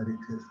Krishna,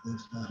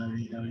 Krishna, Hare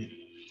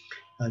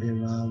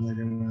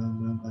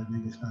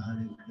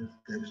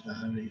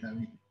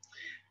Hare,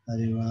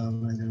 Hare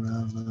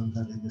Rama,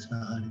 Hare Krishna,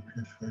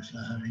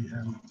 Krishna, Hare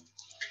Hare,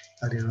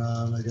 Hare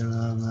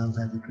Rama,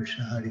 Hare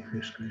Krishna,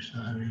 Krishna,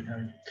 Hare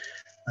Hare,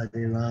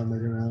 Hare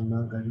Rama,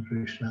 Hare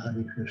Krishna,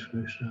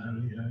 Krishna,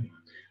 Hare Hare,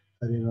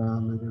 Hare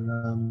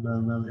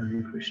Rama,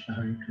 Hare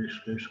Krishna,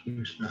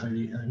 Krishna,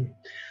 Hare Hare,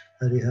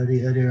 Hare Hare,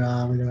 Hare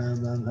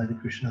Rama, Hare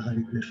Krishna,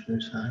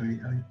 Krishna, Hare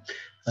Hare,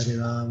 Hare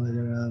Rama,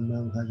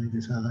 Hare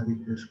Krishna,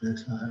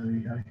 Krishna,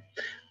 Hare Hare,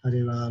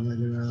 Hare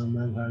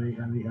Rama, Hare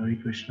Hare, Hare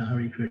Krishna,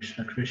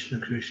 Krishna,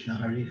 Krishna,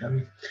 Hare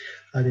Hare,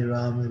 Hare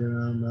Rama,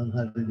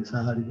 Hare Krishna,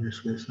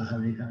 Krishna,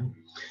 Hare Hare,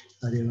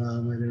 Hare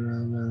Rama, Hare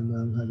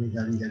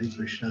Hare, Hare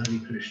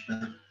Krishna,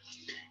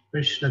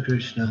 Krishna,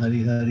 Krishna,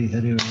 Hare Hare,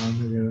 Hare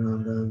Rama,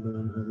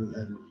 Hare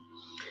Hare.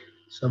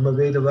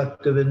 Samaveda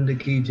Bhaktavinda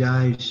ki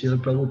jai, Srila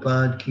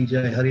Prabhupada ki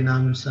jai,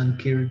 Harinam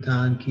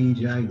Sankirtan ki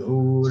jai,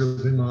 Gaura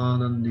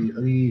Premanandi,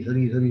 Hari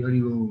Hari Hari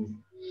Hari Bo.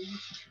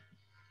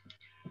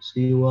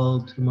 See you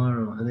all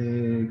tomorrow.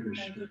 Hare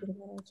Krishna.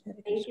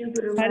 Thank you,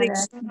 Guru Hare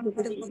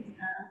Maharaj.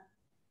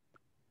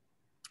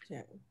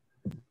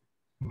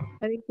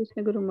 Hare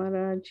Krishna, Guru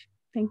Maharaj.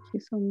 Thank you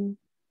so much.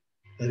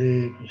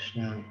 Hare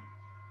Krishna.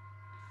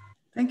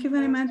 Thank you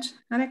very much.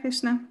 Hare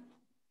Krishna.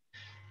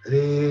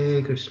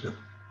 Hare Krishna.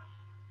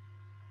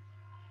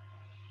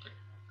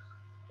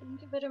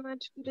 Thank you very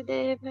much,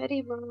 Gurudev.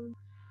 Hari Bol.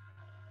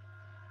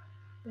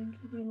 Thank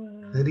you, Guru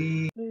Maharaj.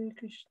 Hare Hare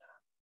Krishna.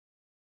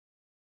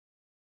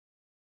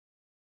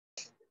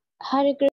 Hare Krishna.